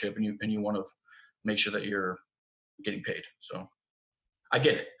sponsorship and you want to make sure that you're getting paid. So I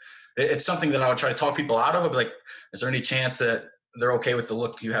get it. It's something that I would try to talk people out of. I'd be like, is there any chance that they're okay with the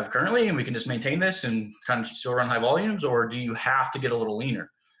look you have currently and we can just maintain this and kind of still run high volumes, or do you have to get a little leaner?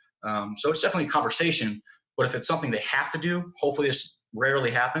 So it's definitely a conversation, but if it's something they have to do, hopefully this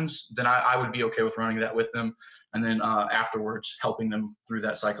rarely happens, then I would be okay with running that with them. And then afterwards helping them through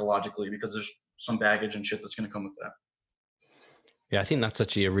that psychologically, because there's some baggage and shit that's going to come with that. Yeah, I think that's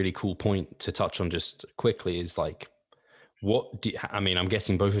actually a really cool point to touch on just quickly is like, I'm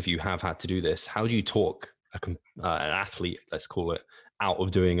guessing both of you have had to do this. How do you talk an athlete, let's call it, out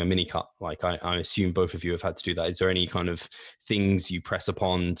of doing a mini cut? Like I assume both of you have had to do that. Is there any kind of things you press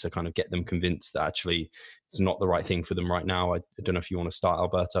upon to kind of get them convinced that actually it's not the right thing for them right now? I don't know if you want to start,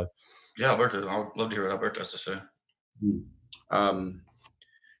 Alberto. Yeah, Alberto, I would love to hear what Alberto has to say.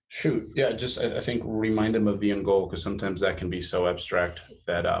 I think remind them of the end goal, because sometimes that can be so abstract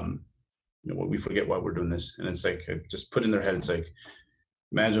that we forget why we're doing this. And it's like, just put in their head, it's like,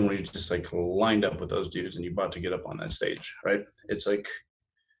 imagine when you just like lined up with those dudes and you're about to get up on that stage, right? It's like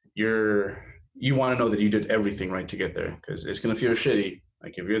you want to know that you did everything right to get there, because it's going to feel shitty.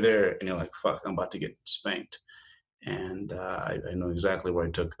 Like if you're there and you're like, fuck, I'm about to get spanked. And I know exactly where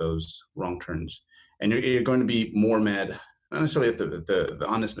I took those wrong turns. And you're going to be more mad, not necessarily at the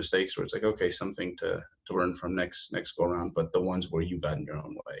honest mistakes where it's like, okay, something to learn from next go around, but the ones where you got in your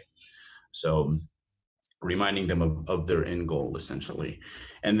own way. So reminding them of their end goal, essentially.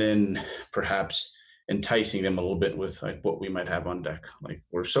 And then perhaps enticing them a little bit with like what we might have on deck. Like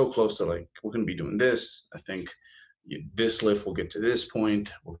we're so close to like, we're going to be doing this. I think this lift will get to this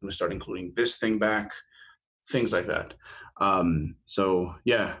point. We're going to start including this thing back, things like that. So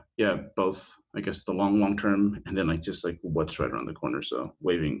yeah, both, I guess the long term, and then like just like what's right around the corner. So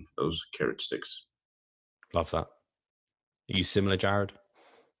waving those carrot sticks. Love that. Are you similar, Jared?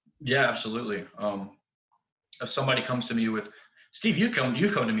 Yeah, absolutely. If somebody comes to me with, Steve, you've come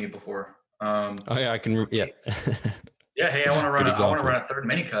to me before. Oh yeah, I can. Yeah. Yeah. Hey, I want to run a third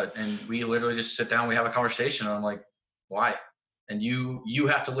mini cut, and we literally just sit down, we have a conversation, and I'm like, why? And you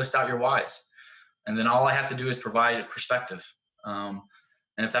have to list out your whys, and then all I have to do is provide a perspective.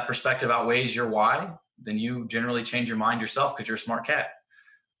 And if that perspective outweighs your why, then you generally change your mind yourself because you're a smart cat.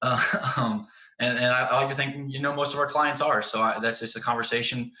 And I like to think, most of our clients are. So that's just a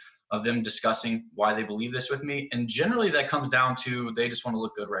conversation of them discussing why they believe this with me. And generally that comes down to, they just want to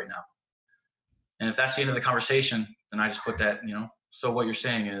look good right now. And if that's the end of the conversation, then I just put that, so what you're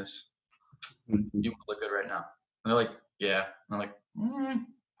saying is you want to look good right now. And they're like, yeah. And I'm like,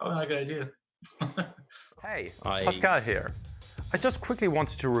 probably not a good idea. Hey, Pascal here. I just quickly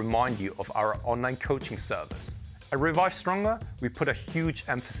wanted to remind you of our online coaching service. At Revive Stronger, we put a huge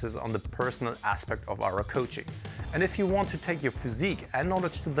emphasis on the personal aspect of our coaching. And if you want to take your physique and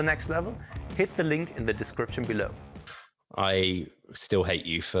knowledge to the next level, hit the link in the description below. I still hate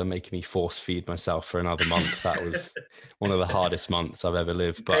you for making me force feed myself for another month. That was one of the hardest months I've ever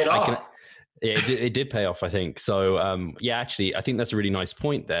lived. But it did pay off, I think. So actually, I think that's a really nice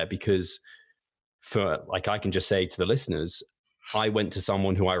point there, because I can just say to the listeners, I went to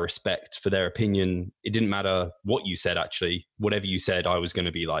someone who I respect for their opinion. It didn't matter what you said, actually. Whatever you said, I was going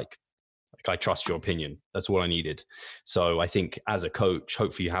to be like, I trust your opinion. That's all I needed. So I think as a coach,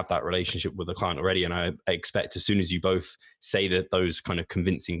 hopefully you have that relationship with the client already. And I expect as soon as you both say those kind of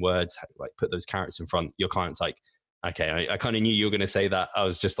convincing words, like put those carrots in front, your client's like, okay, I kind of knew you were going to say that. I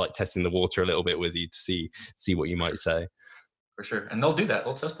was just like testing the water a little bit with you to see what you might say. For sure. And they'll do that.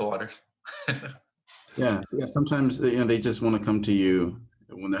 They'll test the waters. Yeah. Sometimes they just want to come to you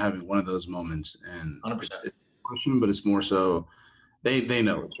when they're having one of those moments, and 100%. It's a question, but it's more so they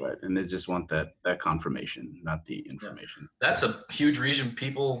know it's right, and they just want that confirmation, not the information. Yeah. That's a huge reason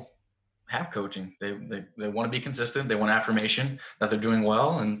people have coaching. They want to be consistent. They want affirmation that they're doing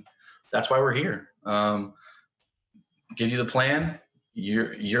well, and that's why we're here. Give you the plan.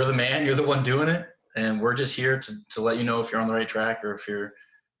 You're the man. You're the one doing it, and we're just here to let you know if you're on the right track, or if you're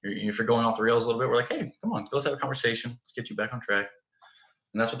going off the rails a little bit. We're like, hey, come on, let's have a conversation. Let's get you back on track.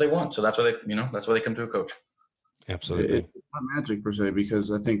 And that's what they want. So that's why they come to a coach. Absolutely. It's not magic per se,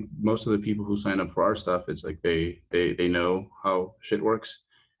 because I think most of the people who sign up for our stuff, it's like they know how shit works.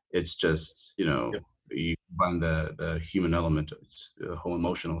 It's just, you find the human element, it's the whole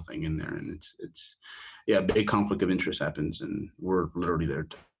emotional thing in there. And it's big conflict of interest happens, and we're literally there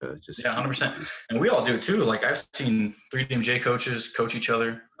to just 100%. And we all do it too. Like, I've seen 3DMJ coaches coach each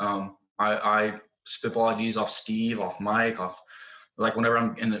other. I spitball ideas off Steve, off Mike, like whenever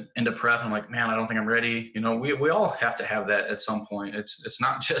I'm into prep, I'm like, man, I don't think I'm ready. We all have to have that at some point. It's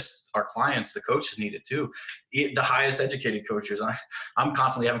not just our clients, the coaches need it too. The highest educated coaches. I'm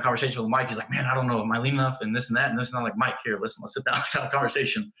constantly having conversations with Mike. He's like, man, I don't know, am I lean enough, and this and that and this and that. I'm like, Mike, here, listen, let's sit down, let's have a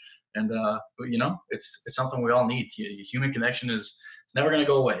conversation. And but it's something we all need. Human connection it's never going to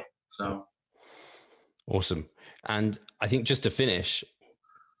go away. So awesome. And I think just to finish,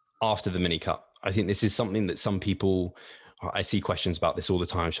 after the mini cut, I think this is something that some people, I see questions about this all the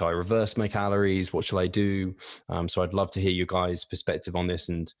time. Shall I reverse my calories? What shall I do? So I'd love to hear you guys' perspective on this.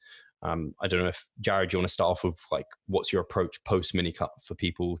 And I don't know if, Jared, you want to start off with, like, what's your approach post mini cut for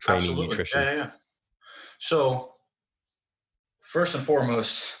people training Absolutely. nutrition? Yeah. So first and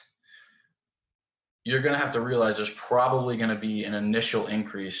foremost, you're going to have to realize there's probably going to be an initial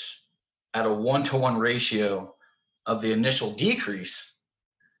increase at a 1-to-1 ratio of the initial decrease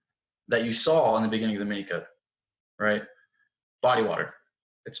that you saw in the beginning of the mini cut, right? Body water.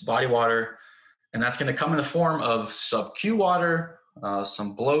 It's body water, and that's going to come in the form of sub-Q water,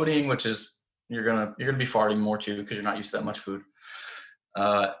 some bloating, which is you're gonna be farting more too because you're not used to that much food,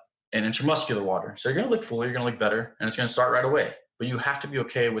 and intramuscular water. So you're going to look fuller, you're going to look better, and it's going to start right away. But you have to be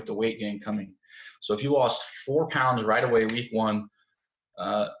okay with the weight gain coming. So if you lost 4 pounds right away week 1,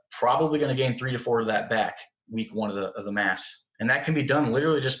 probably going to gain 3 to 4 of that back week 1 of the mass, and that can be done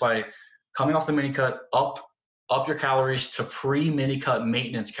literally just by coming off the mini cut, up your calories to pre-mini cut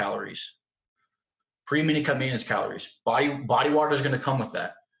maintenance calories. Pre-mini cut maintenance calories. Body water is going to come with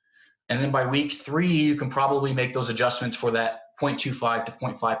that. And then by week 3, you can probably make those adjustments for that 0.25 to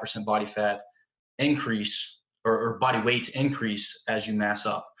 0.5% body fat increase or body weight increase as you mass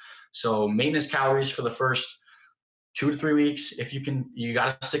up. So maintenance calories for the first 2 to 3 weeks. If you can, you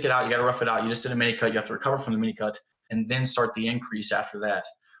got to stick it out. You got to rough it out. You just did a mini cut. You have to recover from the mini cut and then start the increase after that.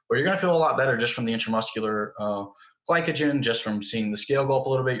 Where you're going to feel a lot better just from the intramuscular glycogen, just from seeing the scale go up a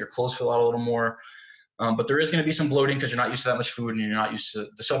little bit. Your clothes fill out a little more. But there is going to be some bloating because you're not used to that much food, and you're not used to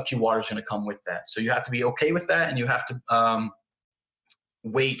the sub-Q water is going to come with that. So you have to be okay with that, and you have to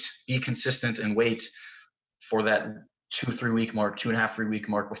be consistent and wait for that 2-3 week mark, 2.5-3 week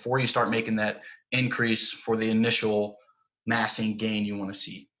mark before you start making that increase for the initial massing gain you want to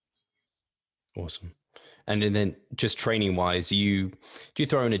see. Awesome. And then just training wise, do you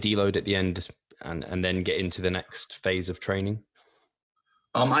throw in a deload at the end and then get into the next phase of training?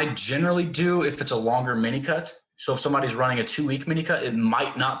 I generally do if it's a longer mini cut. So if somebody's running a 2-week mini cut, it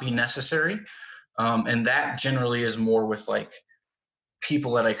might not be necessary. And that generally is more with like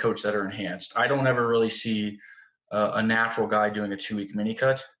people that I coach that are enhanced. I don't ever really see a natural guy doing a 2-week mini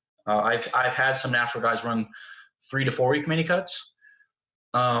cut. I've had some natural guys run 3 to 4 week mini cuts.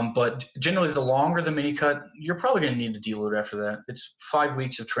 But generally the longer the mini cut, you're probably going to need to deload after that. It's 5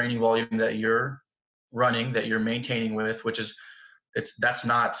 weeks of training volume that you're running, that you're maintaining with, which is, that's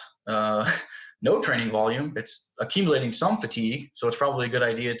not no training volume. It's accumulating some fatigue. So it's probably a good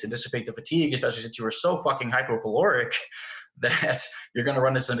idea to dissipate the fatigue, especially since you were so fucking hypocaloric that you're going to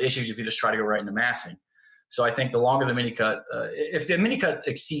run into some issues if you just try to go right into massing. So I think the longer the mini cut, if the mini cut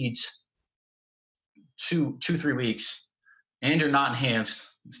exceeds 2-3 weeks and you're not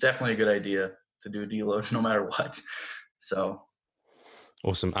enhanced, it's definitely a good idea to do a deload no matter what. So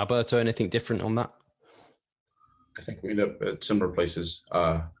awesome. Alberto, anything different on that? I think we end up at similar places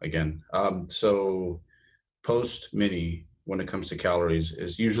again. So post mini, when it comes to calories,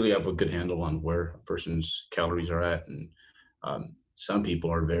 is usually have a good handle on where a person's calories are at. And some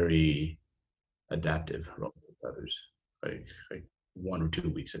people are very adaptive relative to others, like 1 or 2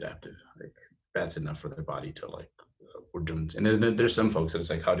 weeks adaptive. Like that's enough for their body to like, we're doing. And then there's some folks that it's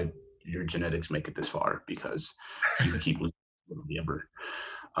like, how did your genetics make it this far? Because you could keep losing ever.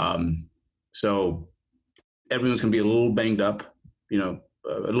 So everyone's going to be a little banged up, you know,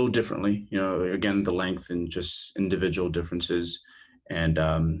 a little differently, you know, again, the length and just individual differences.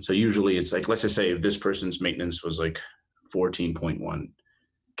 And so usually it's like, let's just say if this person's maintenance was like 14.1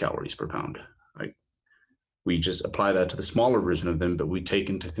 calories per pound, like we just apply that to the smaller version of them, but we take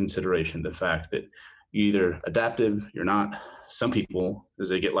into consideration the fact that you're either adaptive, you're not. Some people, as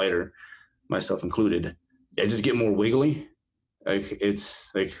they get lighter, myself included, I just get more wiggly. Like it's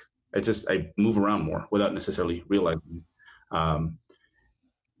like, I move around more without necessarily realizing.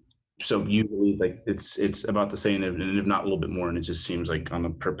 So usually like it's about the same, and if not a little bit more, and it just seems like on a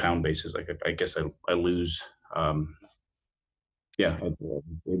per pound basis, like I guess I lose. It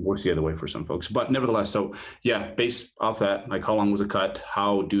works the other way for some folks, but nevertheless, so yeah, based off that, like how long was a cut?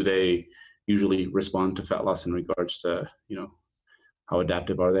 How do they usually respond to fat loss in regards to, you know, how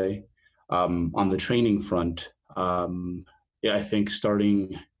adaptive are they? On the training front, I think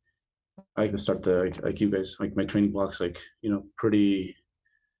starting, I can start like you guys, like my training blocks, like, you know, pretty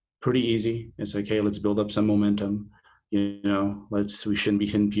easy. It's like, hey, let's build up some momentum. You know, we shouldn't be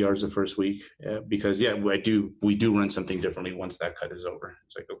hitting PRs the first week because we do run something differently once that cut is over.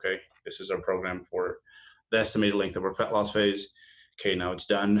 It's like, okay, this is our program for the estimated length of our fat loss phase. Okay, now it's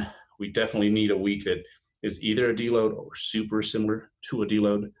done. We definitely need a week that is either a deload or super similar to a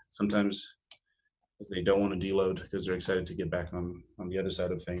deload. Sometimes they don't want to deload because they're excited to get back on the other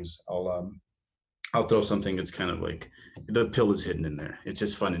side of things. I'll throw something that's kind of like the pill is hidden in there. It's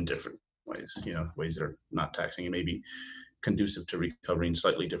just fun in different ways, you know, ways that are not taxing and maybe conducive to recovery in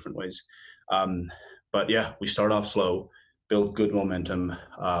slightly different ways. But yeah, we start off slow, build good momentum,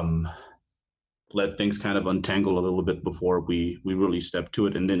 let things kind of untangle a little bit before we really step to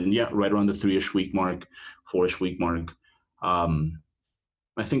it. And then, right around the 3-ish week mark, 4-ish week mark,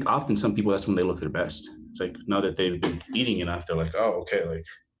 I think often some people, that's when they look their best. It's like, now that they've been eating enough, they're like, oh, okay, like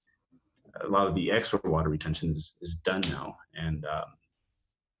a lot of the extra water retention is done now. And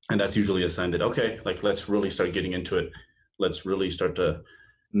that's usually a sign that, okay, like let's really start getting into it. Let's really start to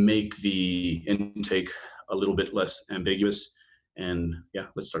make the intake a little bit less ambiguous. And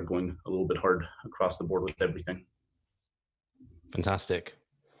let's start going a little bit hard across the board with everything. Fantastic.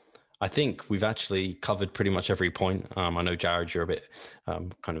 I think we've actually covered pretty much every point. I know, Jared, you're a bit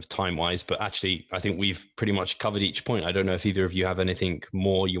kind of time-wise, but actually I think we've pretty much covered each point. I don't know if either of you have anything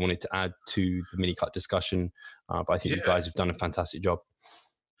more you wanted to add to the mini-cut discussion, but I think you guys have done a fantastic job.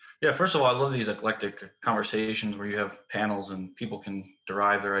 Yeah, first of all, I love these eclectic conversations where you have panels and people can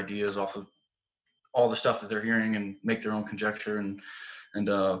derive their ideas off of all the stuff that they're hearing and make their own conjecture and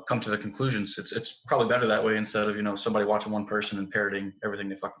come to the conclusions. It's probably better that way instead of, you know, somebody watching one person and parroting everything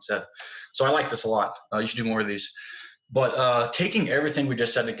they fucking said. So I like this a lot. You should do more of these. But taking everything we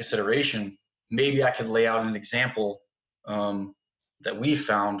just said into consideration, maybe I could lay out an example that we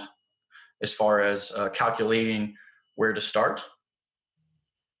found as far as calculating where to start.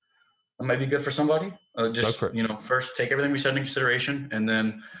 That might be good for somebody. You know, first take everything we said into consideration, and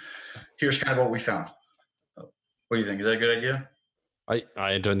then here's kind of what we found. What do you think? Is that a good idea?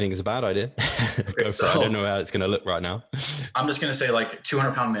 I don't think it's a bad idea. Okay, so I don't know how it's going to look right now. I'm just going to say like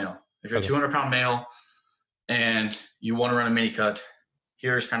 200-pound male. If you're a 200-pound male and you want to run a mini cut,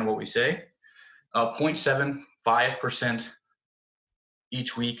 here's kind of what we say. 0.75%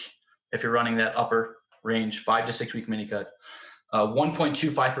 each week if you're running that upper range 5 to 6 week mini cut.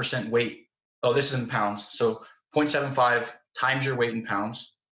 1.25% weight. Oh, this is in pounds. So 0.75 times your weight in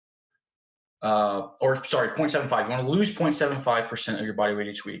pounds. Or sorry, 0.75. You want to lose 0.75% of your body weight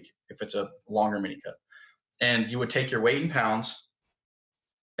each week if it's a longer mini cut. And you would take your weight in pounds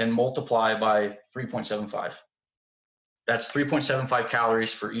and multiply by 3.75. That's 3.75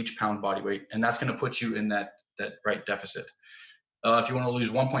 calories for each pound body weight. And that's going to put you in that right deficit. If you want to lose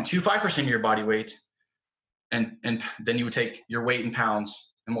 1.25% of your body weight, and then you would take your weight in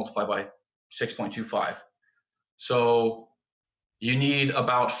pounds and multiply by 6.25. So you need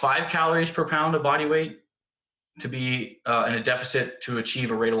about 5 calories per pound of body weight to be in a deficit to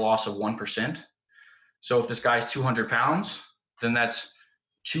achieve a rate of loss of 1%. So if this guy's 200 pounds, then that's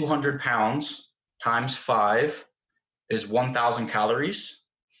 200 pounds times 5 is 1,000 calories,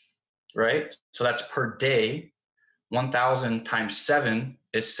 right? So that's per day. 1,000 times 7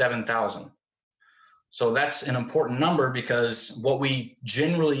 is 7,000. So that's an important number because what we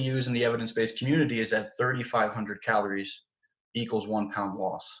generally use in the evidence-based community is that 3,500 calories equals 1 pound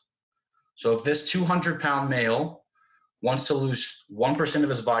loss. So if this 200-pound male wants to lose 1% of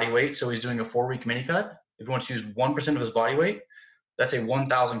his body weight, so he's doing a 4-week mini cut, if he wants to use 1% of his body weight, that's a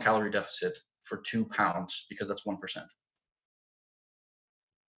 1,000 calorie deficit for 2 pounds because that's 1%.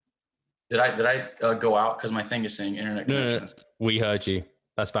 Did I go out? Because my thing is saying internet connection. No, we heard you.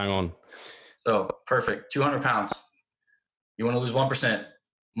 That's bang on. So perfect. 200 pounds. You want to lose 1%,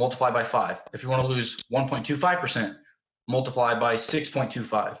 multiply by 5. If you want to lose 1.25%, multiply by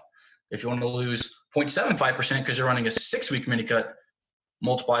 6.25. If you want to lose 0.75% because you're running a 6-week mini cut,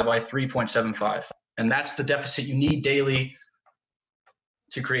 multiply by 3.75. And that's the deficit you need daily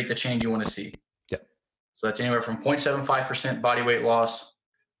to create the change you want to see. Yep. So that's anywhere from 0.75% body weight loss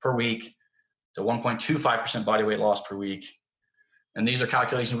per week to 1.25% body weight loss per week. And these are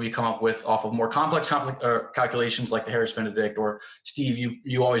calculations we come up with off of more complex calculations like the Harris-Benedict, or Steve,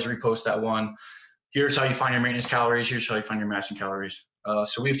 you always repost that one. Here's how you find your maintenance calories. Here's how you find your massing calories.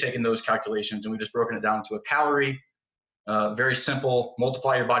 So we've taken those calculations and we've just broken it down to a calorie, very simple,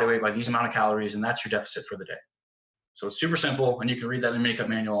 multiply your body weight by these amount of calories, and that's your deficit for the day. So it's super simple, and you can read that in the mini cut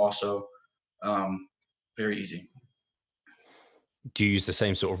manual also. Very easy. Do you use the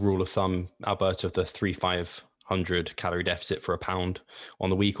same sort of rule of thumb, Alberto, of the 3,500 calorie deficit for a pound on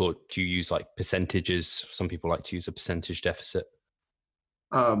the week, or do you use like percentages? Some people like to use a percentage deficit.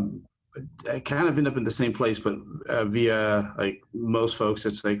 I kind of end up in the same place, but via like most folks,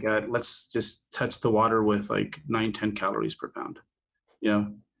 it's like, let's just touch the water with like 9-10 calories per pound,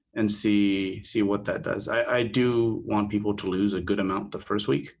 and see what that does. I do want people to lose a good amount the first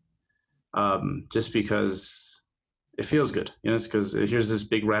week, just because it feels good. It's because here's this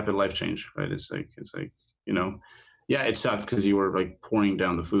big rapid life change, right? It's like, yeah, it sucked because you were like pouring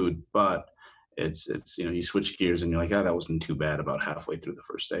down the food, but it's you switch gears and you're like, that wasn't too bad about halfway through the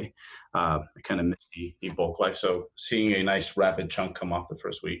first day. I kind of missed the bulk life. So seeing a nice rapid chunk come off the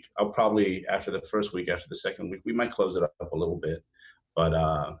first week, I'll probably after the first week, after the second week, we might close it up a little bit. But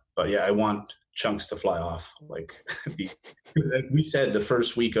yeah, I want chunks to fly off. Like we said, the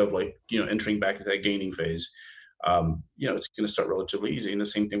first week of entering back into that gaining phase, it's going to start relatively easy. And the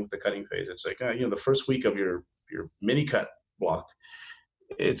same thing with the cutting phase. It's like, the first week of your mini cut block,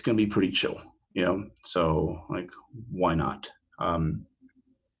 it's going to be pretty chill, so like, why not?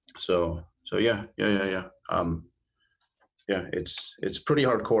 So yeah. It's pretty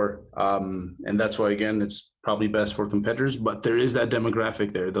hardcore. And that's why, again, it's probably best for competitors, but there is that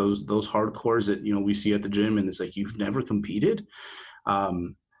demographic there, those hardcores that, we see at the gym, and it's like, you've never competed.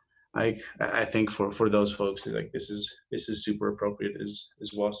 I think for those folks, like, this is super appropriate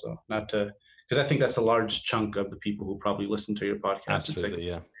as well. So not to, because I think that's a large chunk of the people who probably listen to your podcast. Absolutely, it's like,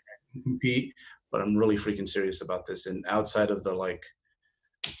 yeah. Compete, but I'm really freaking serious about this. And outside of the I'm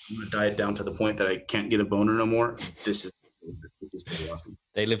gonna diet down to the point that I can't get a boner no more. This is pretty awesome.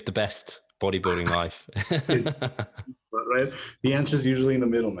 They live the best bodybuilding life. Right? The answer is usually in the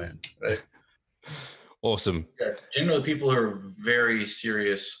middle, man. Right? Awesome. Yeah. Generally, people who are very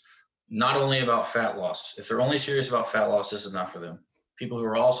serious, not only about fat loss. If they're only serious about fat loss, this is not for them. People who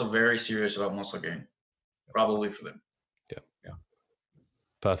are also very serious about muscle gain, probably for them. Yeah.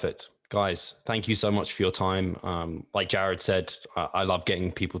 Perfect. Guys, thank you so much for your time. Like Jared said, I love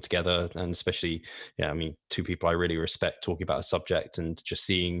getting people together, and especially, two people I really respect talking about a subject, and just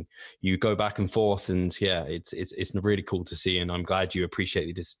seeing you go back and forth. And yeah, it's really cool to see. And I'm glad you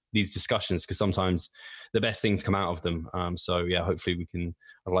appreciate these discussions, because sometimes the best things come out of them. So yeah, hopefully I'd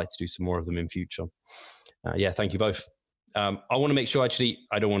like to do some more of them in future. Yeah, thank you both. I want to make sure,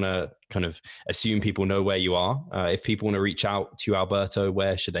 I don't want to kind of assume people know where you are. If people want to reach out to you, Alberto,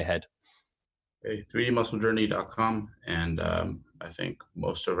 where should they head? 3dmusclejourney.com, and I think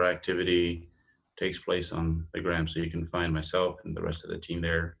most of our activity takes place on the gram, so you can find myself and the rest of the team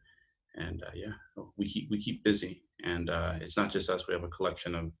there. And yeah, we keep busy, and it's not just us. We have a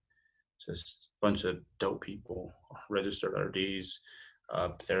collection of just a bunch of dope people, registered RDs,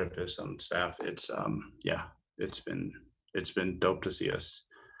 therapists on staff. It's yeah, it's been dope to see us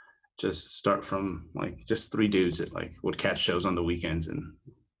just start from like just 3 dudes that like would catch shows on the weekends and,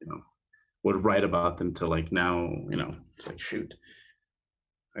 you know, would write about them to like now, you know, it's like, shoot,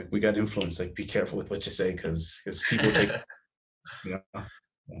 like we got influence, like be careful with what you say, because people take, you know.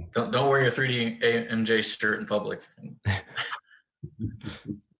 Don't wear your 3D MJ shirt in public.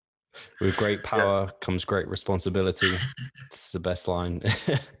 With great power comes great responsibility. It's the best line.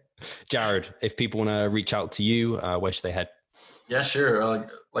 Jared, if people want to reach out to you, where should they head? Yeah, sure.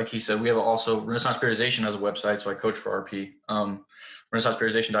 Like he said, we have also Renaissance Periodization as a website, so I coach for RP.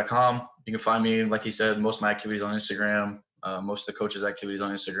 RenaissancePeriodization.com. You can find me, like he said, most of my activities on Instagram. Most of the coaches' activities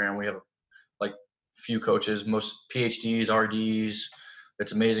on Instagram. We have like few coaches, most PhDs, RDs.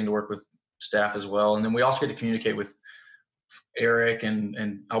 It's amazing to work with staff as well. And then we also get to communicate with Eric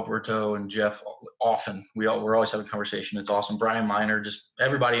and Alberto and Jeff often. We're always having a conversation. It's awesome. Brian Miner, just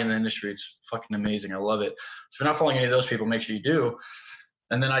everybody in the industry. It's fucking amazing. I love it. So if you're not following any of those people, make sure you do.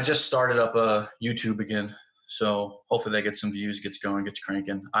 And then I just started up YouTube again. So hopefully that gets some views, gets going, gets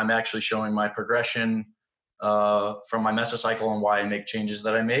cranking. I'm actually showing my progression from my mesocycle and why I make changes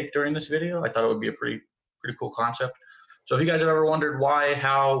that I make during this video. I thought it would be a pretty cool concept. So if you guys have ever wondered why,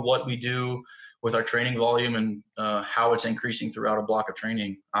 how, what we do with our training volume and how it's increasing throughout a block of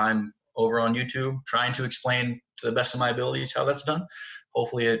training, I'm over on YouTube trying to explain to the best of my abilities how that's done.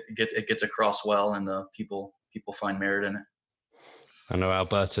 Hopefully it gets across well, and people find merit in it. I know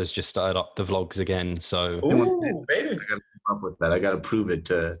Alberto's just started up the vlogs again, so ooh, baby. I gotta keep up with that. I gotta prove it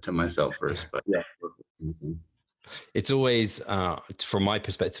to myself first. But yeah. It's always, from my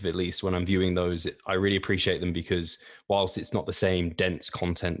perspective at least, when I'm viewing those, I really appreciate them, because whilst it's not the same dense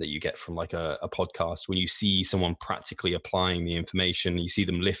content that you get from like a podcast, when you see someone practically applying the information, you see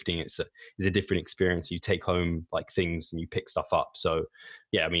them lifting, it's a different experience. You take home like things and you pick stuff up. So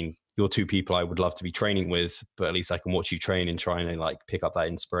yeah, I mean, you're 2 people I would love to be training with, but at least I can watch you train and try and like pick up that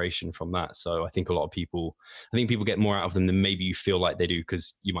inspiration from that. So I think people get more out of them than maybe you feel like they do,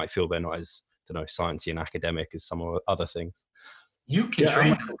 because you might feel they're not as, sciencey and academic as some other things. You can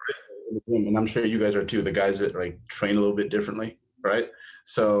train, and I'm sure you guys are too, the guys that like train a little bit differently, right?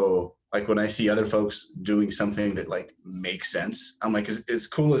 So like when I see other folks doing something that like makes sense, I'm like, as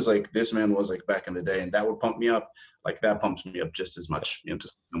cool as like this man was like back in the day, and that would pump me up, like that pumps me up just as much, you know, to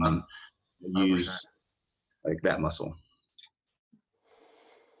someone use like that muscle.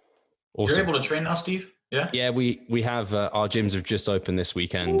 Awesome. You're able to train now, Steve? Yeah, we have our gyms have just opened this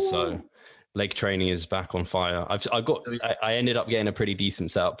weekend. Ooh. So leg training is back on fire. I ended up getting a pretty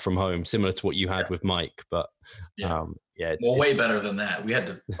decent setup from home, similar to what you had with Mike, but it's way better than that. We had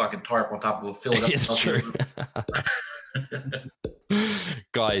to fucking tarp on top of it, fill it up. It's true.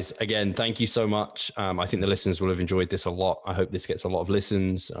 Guys, again, thank you so much. I think the listeners will have enjoyed this a lot. I hope this gets a lot of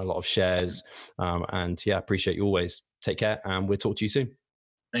listens, a lot of shares, and yeah, appreciate you always. Take care, and we'll talk to you soon.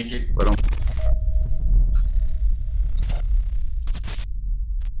 Thank you. Right on.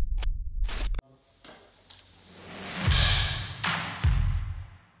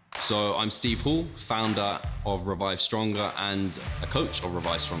 So I'm Steve Hall, founder of Revive Stronger and a coach of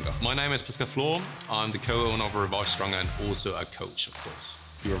Revive Stronger. My name is Pascal Flor. I'm the co-owner of Revive Stronger and also a coach, of course.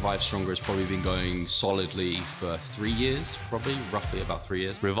 Revive Stronger has probably been going solidly for 3 years, roughly about 3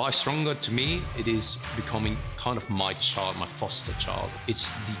 years. Revive Stronger, to me, it is becoming kind of my child, my foster child.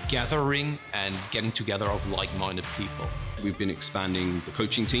 It's the gathering and getting together of like-minded people. We've been expanding the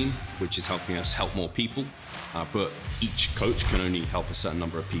coaching team, which is helping us help more people. But each coach can only help a certain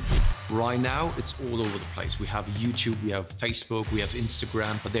number of people. Right now, it's all over the place. We have YouTube, we have Facebook, we have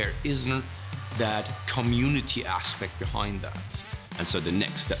Instagram, but there isn't that community aspect behind that. And so the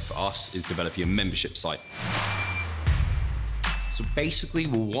next step for us is developing a membership site. So basically,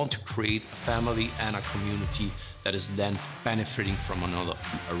 we want to create a family and a community that is then benefiting from another.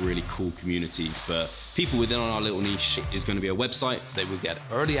 A really cool community for people within our little niche is going to be a website. They will get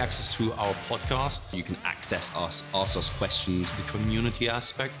early access to our podcast. You can access us, ask us questions. The community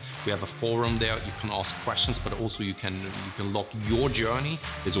aspect, we have a forum there. You can ask questions, but also you can log your journey.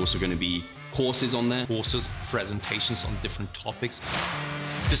 There's also going to be courses on there. Courses, presentations on different topics.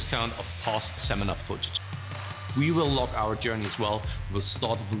 Discount of past seminar footage. We will log our journey as well. We'll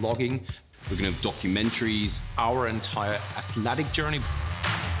start vlogging. We're going to have documentaries. Our entire athletic journey.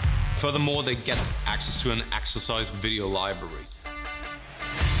 Furthermore, they get access to an exercise video library.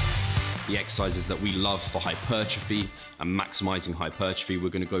 the exercises that we love for hypertrophy and maximizing hypertrophy. We're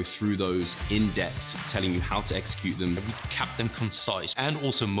going to go through those in depth, telling you how to execute them. We kept them concise and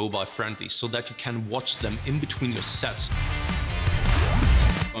also mobile friendly so that you can watch them in between your sets.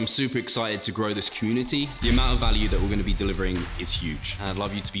 I'm super excited to grow this community. The amount of value that we're going to be delivering is huge. And I'd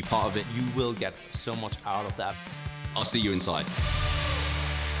love you to be part of it. You will get so much out of that. I'll see you inside.